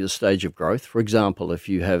covering the stage of growth. For example, if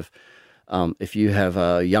you have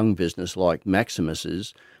a young business like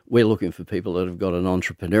Maximus's, we're looking for people that have got an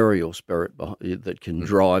entrepreneurial spirit that can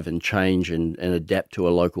drive and change and adapt to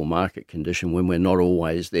a local market condition when we're not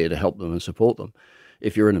always there to help them and support them.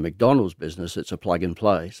 If you're in a McDonald's business, it's a plug and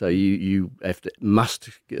play. So you must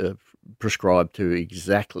prescribe to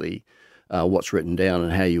exactly what's written down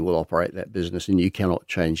and how you will operate that business, and you cannot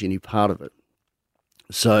change any part of it.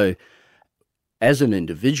 So as an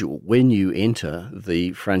individual, when you enter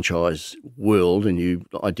the franchise world and you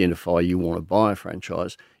identify you want to buy a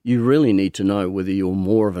franchise, you really need to know whether you're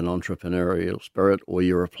more of an entrepreneurial spirit or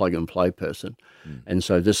you're a plug-and-play person. And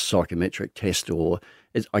so this psychometric test,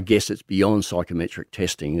 I guess it's beyond psychometric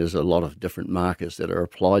testing. There's a lot of different markers that are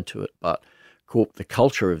applied to it, but the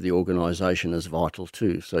culture of the organisation is vital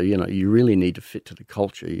too. So, you really need to fit to the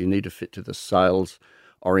culture. You need to fit to the sales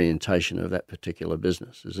orientation of that particular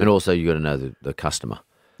business. And also you got to know the customer.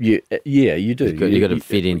 Yeah, you do. You got to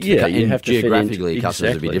fit into. You have to geographically, fit into,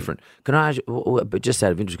 customers exactly. would be different. Can I ask, but just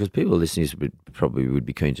out of interest, because people listening probably would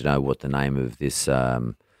be keen to know what the name of this.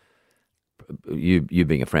 You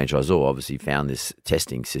being a franchisor, obviously found this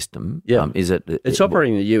testing system. Yeah, It's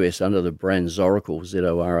operating in the US under the brand Zoracle,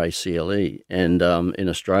 Zoracle, and in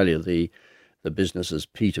Australia the business is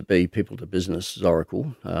P2B, people to business,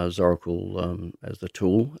 Zoracle as the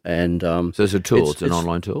tool. And so it's a tool. It's an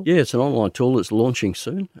online tool. Yeah, it's an online tool. It's launching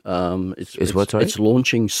soon. It's what? Sorry? It's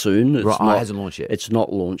launching soon. It's it hasn't launched yet. It's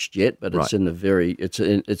not launched yet, but it's in the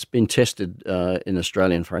it's been tested in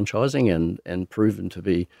Australian franchising and proven to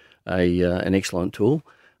be an excellent tool.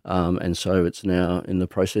 And so it's now in the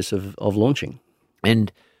process of launching.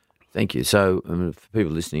 And thank you. So, for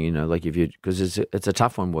people listening, because it's a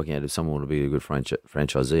tough one working out if someone will be a good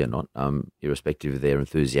franchisee or not, irrespective of their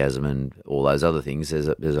enthusiasm and all those other things.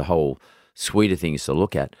 There's a whole suite of things to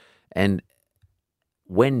look at. And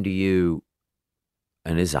when do you,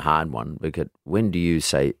 and it's a hard one, because when do you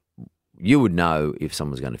say, you would know if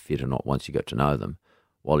someone's going to fit or not once you got to know them?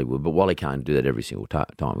 Wally would, but Wally can't do that every single time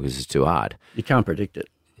because it's too hard. You can't predict it.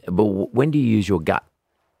 But when do you use your gut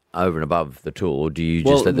over and above the tool, or do you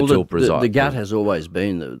just let the tool preside? The gut has always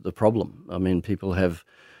been the problem. I mean, people have.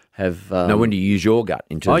 Now, when do you use your gut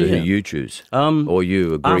in terms of who you choose, or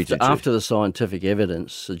you agree to choose? After the scientific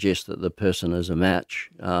evidence suggests that the person is a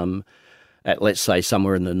match, at let's say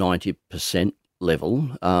somewhere in the 90% level,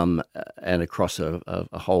 and across a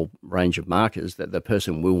whole range of markers, that the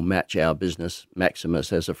person will match our business,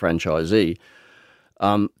 Maximus, as a franchisee.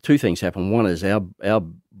 Two things happen. One is our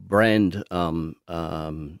brand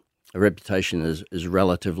reputation is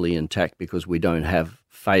relatively intact because we don't have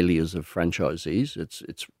failures of franchisees.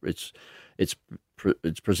 It's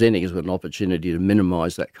it's presenting us with an opportunity to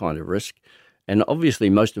minimise that kind of risk. And obviously,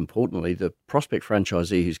 most importantly, the prospect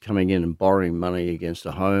franchisee who's coming in and borrowing money against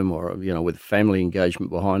a home or, with family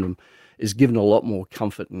engagement behind them is given a lot more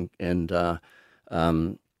comfort and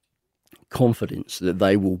confidence that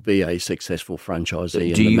they will be a successful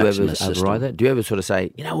franchisee. Do you ever override that? Do you ever sort of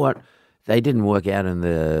say, you know what, they didn't work out in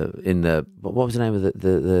the what was the name of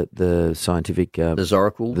the scientific the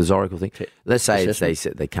Zoracle thing? Let's say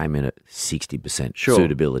they came in at 60% Sure.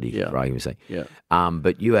 suitability, Yeah. for argument's sake. Yeah.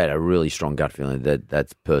 But you had a really strong gut feeling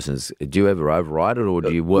that person's. Do you ever override it, or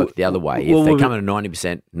do you work the other way? If they come in at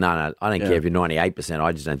 90%, no, I don't care if you're 98%.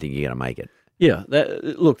 I just don't think you're going to make it. Yeah,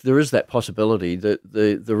 look, there is that possibility.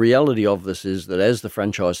 The reality of this is that as the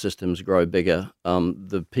franchise systems grow bigger,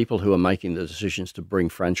 the people who are making the decisions to bring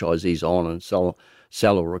franchisees on and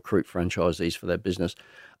sell or recruit franchisees for that business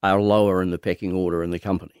are lower in the pecking order in the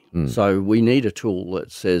company. So we need a tool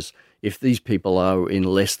that says if these people are in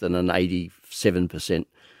less than an 87%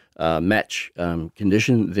 match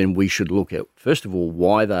condition, then we should look at, first of all,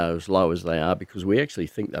 why they're as low as they are, because we actually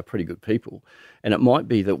think they're pretty good people. And it might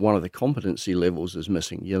be that one of the competency levels is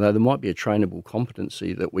missing. There might be a trainable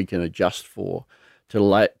competency that we can adjust for to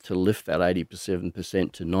lift that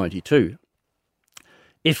 87% to 92%.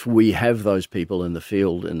 If we have those people in the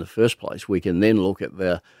field in the first place, we can then look at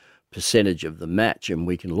the percentage of the match and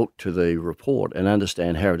we can look to the report and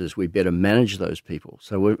understand how it is we better manage those people.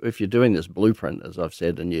 So if you're doing this blueprint, as I've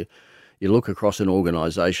said, and you look across an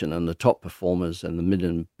organisation and the top performers and the mid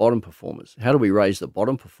and bottom performers, how do we raise the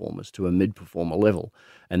bottom performers to a mid-performer level?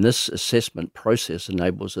 And this assessment process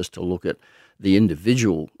enables us to look at the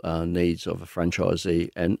individual needs of a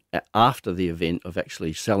franchisee and after the event of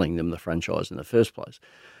actually selling them the franchise in the first place.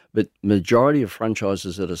 But majority of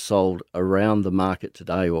franchises that are sold around the market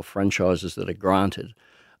today, or franchises that are granted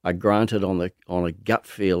on a gut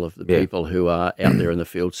feel of the people who are out there in the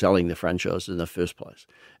field selling the franchises in the first place.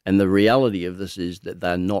 And the reality of this is that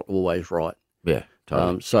they're not always right. Yeah,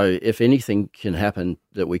 totally. So if anything can happen,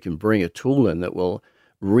 that we can bring a tool in that will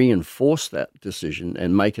reinforce that decision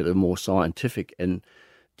and make it a more scientific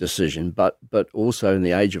decision, but also in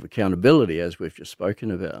the age of accountability, as we've just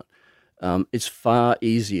spoken about, it's far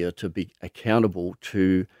easier to be accountable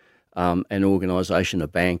to an organisation, a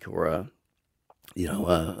bank, or a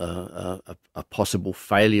possible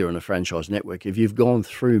failure in a franchise network. If you've gone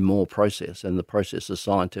through more process and the process is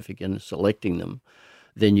scientific in selecting them,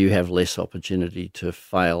 then you have less opportunity to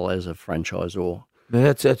fail as a franchisor.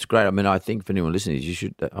 That's great. I mean, I think for anyone listening, you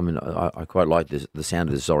should. I mean, I quite like the sound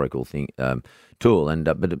of this Oracle thing tool, and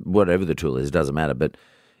but whatever the tool is, it doesn't matter. But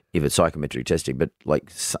if it's psychometric testing, but like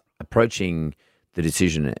approaching the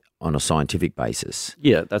decision on a scientific basis,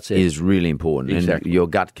 that's it, is really important. Exactly. And your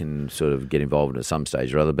gut can sort of get involved at some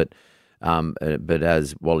stage or other. But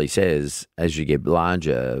as Wally says, as you get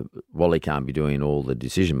larger, Wally can't be doing all the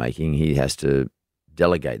decision making. He has to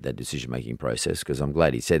delegate that decision-making process, because I'm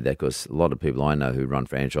glad he said that, because a lot of people I know who run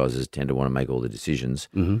franchises tend to want to make all the decisions,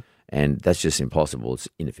 and that's just impossible. It's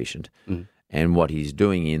inefficient. And what he's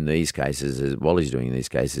doing in these cases, Wally's doing in these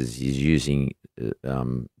cases, he's using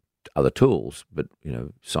other tools, but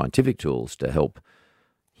scientific tools to help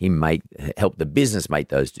him help the business make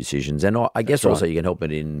those decisions. And I guess also you can help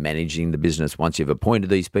it in managing the business once you've appointed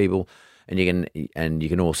these people, and you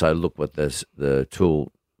can also look what the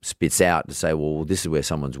tool spits out to say, well, this is where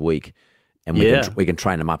someone's weak, and we can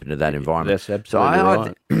train them up into that environment. That's absolutely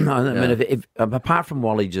right. I mean, if apart from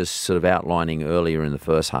Wally just sort of outlining earlier in the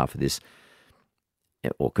first half of this,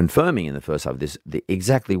 or confirming in the first half of this,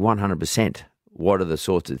 exactly 100%, what are the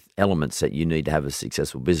sorts of elements that you need to have a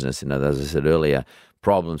successful business? As I said earlier,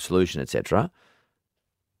 problem, solution, etc.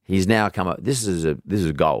 He's now come up. This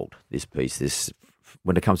is gold. This piece. This,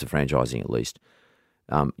 when it comes to franchising, at least,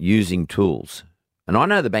 using tools. And I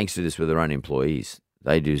know the banks do this with their own employees.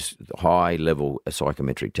 They do high-level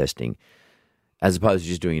psychometric testing, as opposed to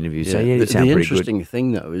just doing interviews. Yeah. So, you sound the pretty good. interesting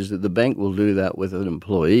thing, though, is that the bank will do that with an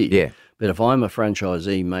employee. Yeah. But if I'm a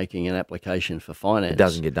franchisee making an application for finance, It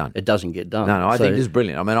doesn't get done. It doesn't get done. No, I think this is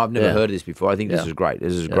brilliant. I mean, I've never heard of this before. I think this is great.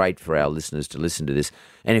 This is great for our listeners to listen to this.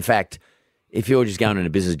 And in fact, if you're just going into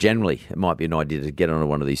business generally, it might be an idea to get onto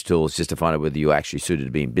one of these tools just to find out whether you're actually suited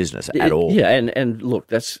to be in business at all. Yeah, and look,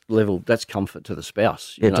 that's comfort to the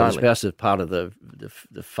spouse. Yeah, totally. The spouse is part of the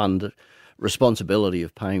fund responsibility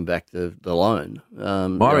of paying back the loan.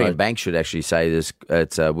 My bank should actually say this.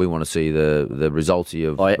 We want to see the results of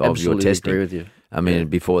your absolutely testing. agree with you. I mean,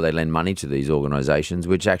 before they lend money to these organisations,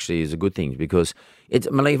 which actually is a good thing, because if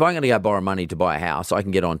I'm going to go borrow money to buy a house, I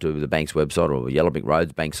can get onto the bank's website or Yellow Brick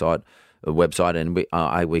Road's bank site website,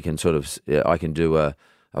 and we can sort of I can do a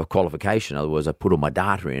a qualification. In other words, I put all my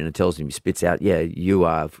data in and it tells him, he spits out,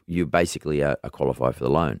 you basically are qualified for the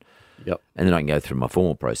loan. Yep. And then I can go through my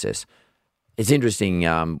formal process. It's interesting,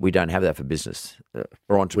 we don't have that for business.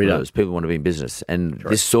 For entrepreneurs, people want to be in business. And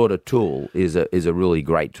this sort of tool is a really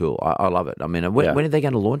great tool. I love it. I mean, when are they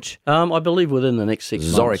going to launch? I believe within the next 6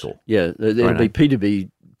 months. Zoracle. Yeah, it'll be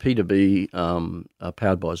P2B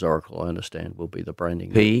powered by Zoracle, I understand, will be the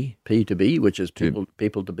branding. P2B, which is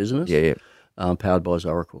people to business. Yeah. Powered by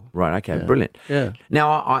Zoracle. Right, okay, brilliant. Yeah.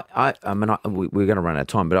 Now, we're going to run out of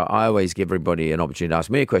time, but I always give everybody an opportunity to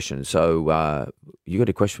ask me a question. So you got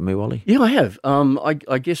a question for me, Wally? Yeah, I have.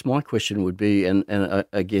 I guess my question would be, and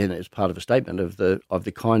again, it's part of a statement of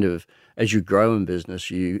the kind of, as you grow in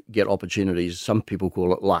business, you get opportunities. Some people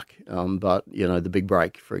call it luck, but, the big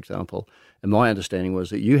break, for example. And my understanding was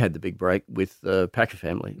that you had the big break with the Packer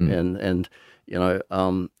family and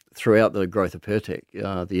throughout the growth of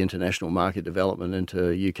Pirtek, the international market development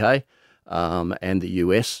into UK and the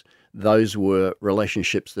US, those were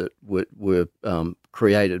relationships that were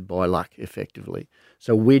created by luck, effectively.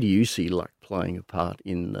 So where do you see luck playing a part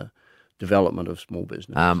in the development of small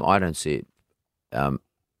business? I don't see it.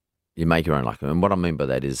 You make your own luck. And what I mean by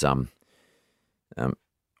that is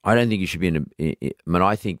I don't think you should be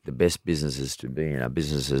I think the best businesses to be in are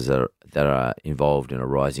businesses that are involved in a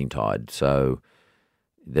rising tide. So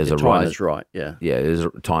there's a time is right, yeah. Yeah, there's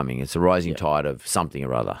timing. It's a rising tide of something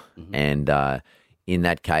or other. Mm-hmm. And in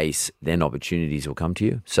that case, then opportunities will come to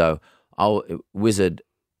you. So Wizard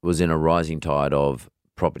was in a rising tide of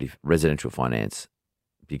property, residential finance,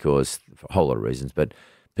 because for a whole lot of reasons, but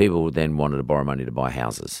people then wanted to borrow money to buy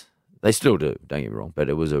houses. They still do, don't get me wrong, but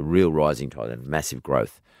it was a real rising tide and massive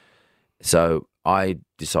growth. So I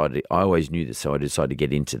always knew this, so I decided to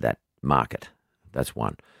get into that market. That's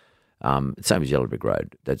one. Same as Yellow Brick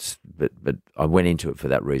Road. But I went into it for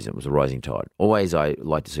that reason. It was a rising tide. Always I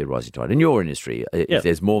like to see a rising tide. In your industry, if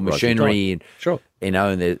there's more machinery and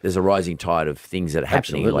there's a rising tide of things that are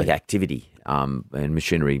happening, like activity, and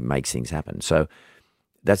machinery makes things happen. So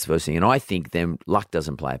that's the first thing. And I think then luck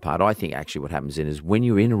doesn't play a part. I think actually what happens then is when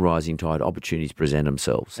you're in a rising tide, opportunities present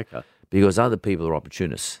themselves because other people are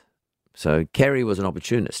opportunists. So Kerry was an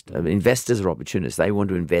opportunist. Investors are opportunists. They want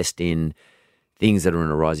to invest in things that are in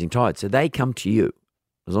a rising tide. So they come to you.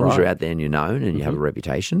 As long as you're out there and you're known and you have a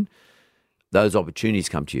reputation, those opportunities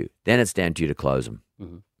come to you. Then it's down to you to close them.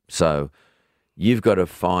 Mm-hmm. So you've got to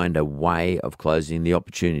find a way of closing the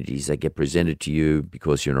opportunities that get presented to you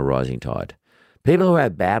because you're in a rising tide. People who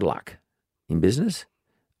have bad luck in business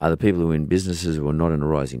are the people who are in businesses who are not in a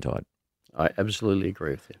rising tide. I absolutely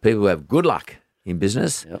agree with you. People who have good luck in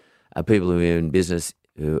business are people who are in business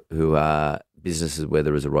who are businesses where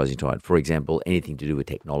there is a rising tide. For example, anything to do with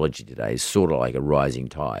technology today is sort of like a rising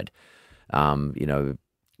tide.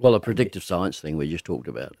 Well, a predictive science thing we just talked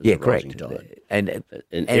about. Yeah, correct. Tide. And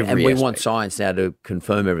we want science now to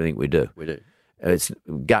confirm everything we do. We do. It's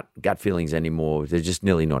gut feelings anymore. They're just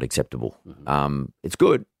nearly not acceptable. Mm-hmm. It's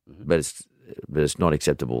good, but it's not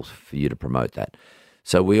acceptable for you to promote that.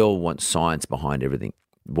 So we all want science behind everything.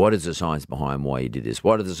 What is the science behind why you did this?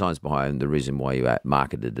 What is the science behind the reason why you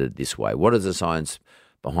marketed it this way? What is the science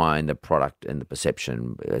behind the product and the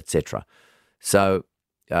perception, etc.? So,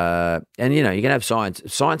 you can have science.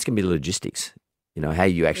 Science can be logistics. How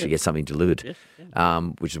you actually get something delivered,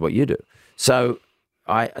 which is what you do. So,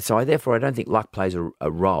 I therefore don't think luck plays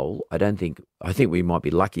a role. I think we might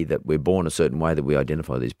be lucky that we're born a certain way that we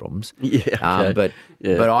identify these problems. Yeah. But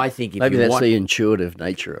I think if maybe that's the intuitive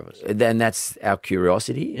nature of it. Then that's our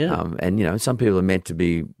curiosity. Yeah. And some people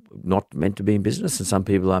are not meant to be in business, and some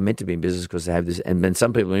people are meant to be in business because they have this. And then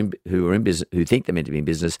some people who are in business who think they're meant to be in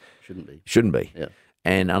business shouldn't be. Yeah.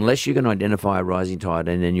 And unless you can identify a rising tide,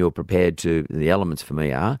 and then you're prepared to, the elements for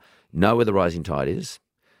me are know where the rising tide is.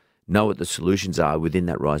 Know what the solutions are within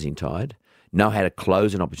that rising tide. Know how to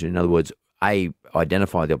close an opportunity. In other words,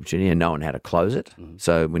 identify the opportunity and know how to close it. Mm-hmm.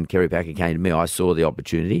 So when Kerry Packer came to me, I saw the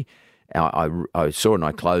opportunity. I saw it and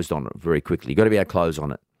I closed on it very quickly. You've got to be able to close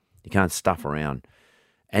on it. You can't stuff around.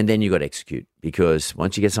 And then you've got to execute, because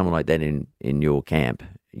once you get someone like that in your camp,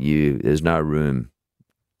 there's no room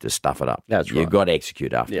to stuff it up. That's right. You've got to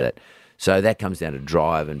execute after that. So that comes down to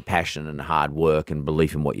drive and passion and hard work and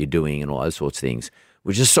belief in what you're doing and all those sorts of things,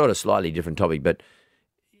 which is sort of slightly different topic. But,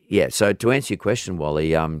 yeah, so to answer your question,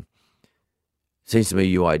 Wally, seems to me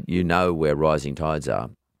you know where rising tides are.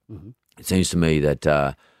 Mm-hmm. It seems to me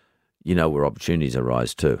that you know where opportunities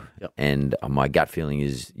arise too. Yep. And my gut feeling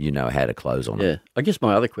is you know how to close on it. Yeah. I guess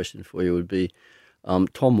my other question for you would be,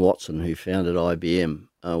 Tom Watson, who founded IBM,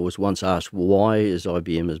 was once asked, why is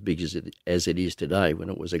IBM as big as it is today when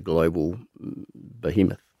it was a global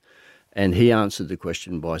behemoth? And he answered the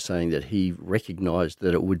question by saying that he recognised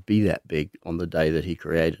that it would be that big on the day that he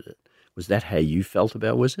created it. Was that how you felt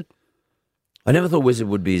about Wizard? I never thought Wizard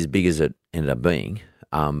would be as big as it ended up being,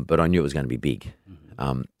 but I knew it was going to be big,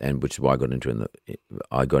 and which is why I got into in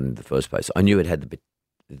the first place. I knew it had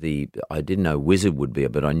the I didn't know Wizard would be,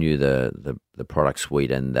 but I knew the product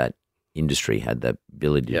suite and that industry had the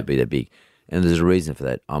ability to be that big. And there's a reason for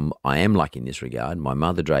that. I am lucky in this regard. My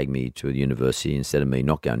mother dragged me to a university instead of me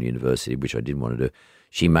not going to university, which I didn't want to do.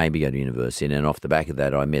 She made me go to university, and then off the back of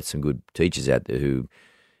that, I met some good teachers out there who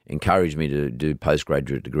encouraged me to do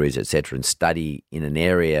postgraduate degrees, etc., and study in an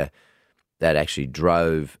area that actually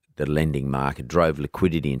drove the lending market, drove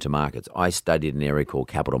liquidity into markets. I studied an area called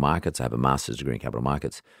capital markets. I have a master's degree in capital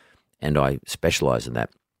markets, and I specialise in that.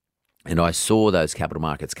 And I saw those capital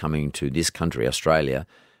markets coming to this country, Australia,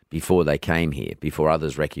 before they came here, before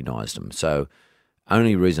others recognised them. So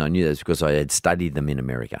only reason I knew that is because I had studied them in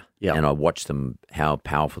America, and I watched them, how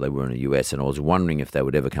powerful they were in the US, and I was wondering if they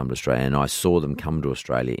would ever come to Australia, and I saw them come to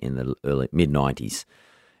Australia in the mid-90s.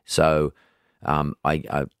 So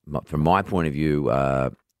I from my point of view,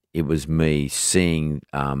 it was me seeing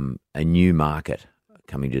a new market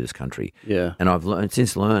coming to this country. Yeah. And I've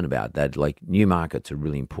learned about that, like new markets are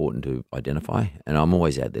really important to identify, and I'm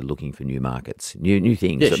always out there looking for new markets, new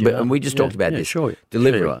things. Yes, and we just talked about this. Sure.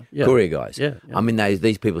 Delivery, Sure. courier guys. Yeah. I mean,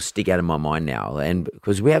 these people stick out of my mind now, and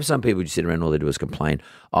because we have some people who sit around, all they do is complain,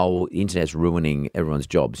 oh, the internet's ruining everyone's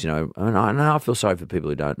jobs, and I feel sorry for people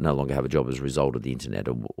who no longer have a job as a result of the internet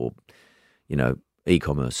or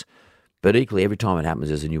e-commerce. But equally, every time it happens,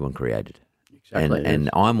 there's a new one created. Exactly. And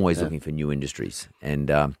I'm always looking for new industries, and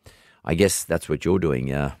I guess that's what you're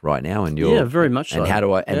doing right now. And you're very much so. And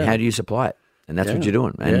how do you supply it? And that's what you're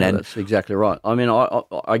doing. And that's exactly right. I mean,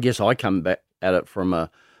 I guess I come back at it from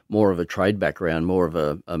more of a trade background, more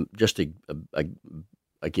of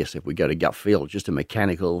I guess if we go to gut feel, just a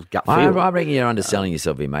mechanical gut feel. I reckon you're underselling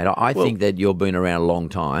yourself here, mate. I think that you've been around a long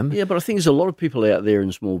time. Yeah, but I think there's a lot of people out there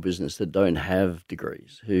in small business that don't have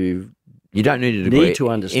degrees who. You don't need a degree. Need to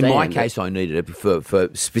understand. In my case, I needed it for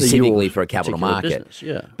specifically for a capital market. Business,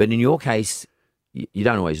 yeah. But in your case, you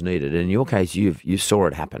don't always need it. In your case, you saw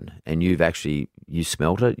it happen, and you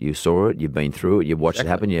smelt it, you saw it, you've been through it, you've watched it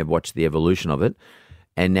happen, you've watched the evolution of it,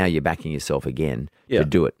 and now you're backing yourself again to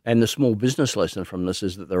do it. And the small business lesson from this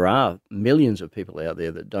is that there are millions of people out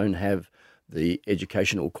there that don't have the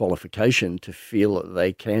educational qualification to feel that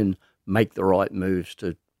they can make the right moves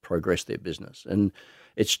to progress their business. And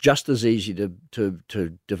it's just as easy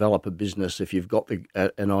to develop a business if you've got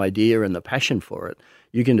an idea and the passion for it.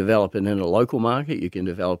 You can develop it in a local market, you can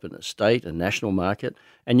develop it in a state, a national market,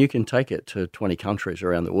 and you can take it to 20 countries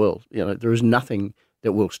around the world. There is nothing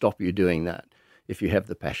that will stop you doing that if you have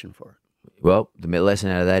the passion for it. Well, the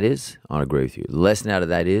lesson out of that is, I agree with you. The lesson out of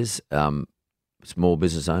that is small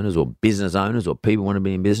business owners or people who want to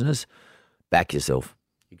be in business, back yourself.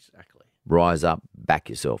 Exactly. Rise up, back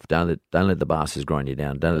yourself. Don't let the bastards grind you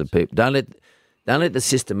down. Don't let the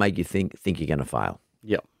system make you think you're going to fail.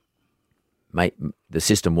 Yeah, mate. The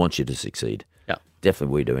system wants you to succeed. Yeah,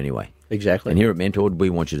 definitely we do anyway. Exactly. And here at Mentored,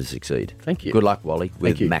 we want you to succeed. Thank you. Good luck, Wally,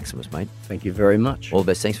 with Maximus, mate. Thank you very much. All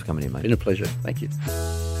the best. Thanks for coming in, mate. Been a pleasure. Thank you.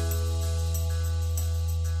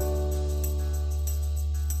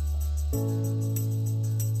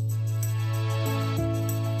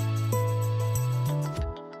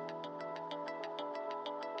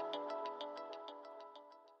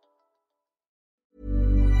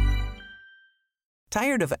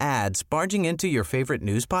 Tired of ads barging into your favorite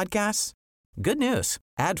news podcasts? Good news.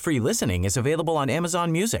 Ad-free listening is available on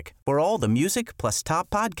Amazon Music for all the music plus top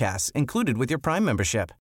podcasts included with your Prime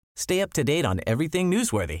membership. Stay up to date on everything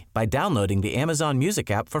newsworthy by downloading the Amazon Music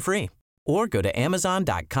app for free or go to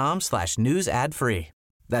amazon.com/news ad free.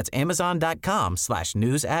 That's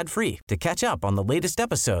amazon.com/news ad free to catch up on the latest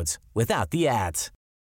episodes without the ads.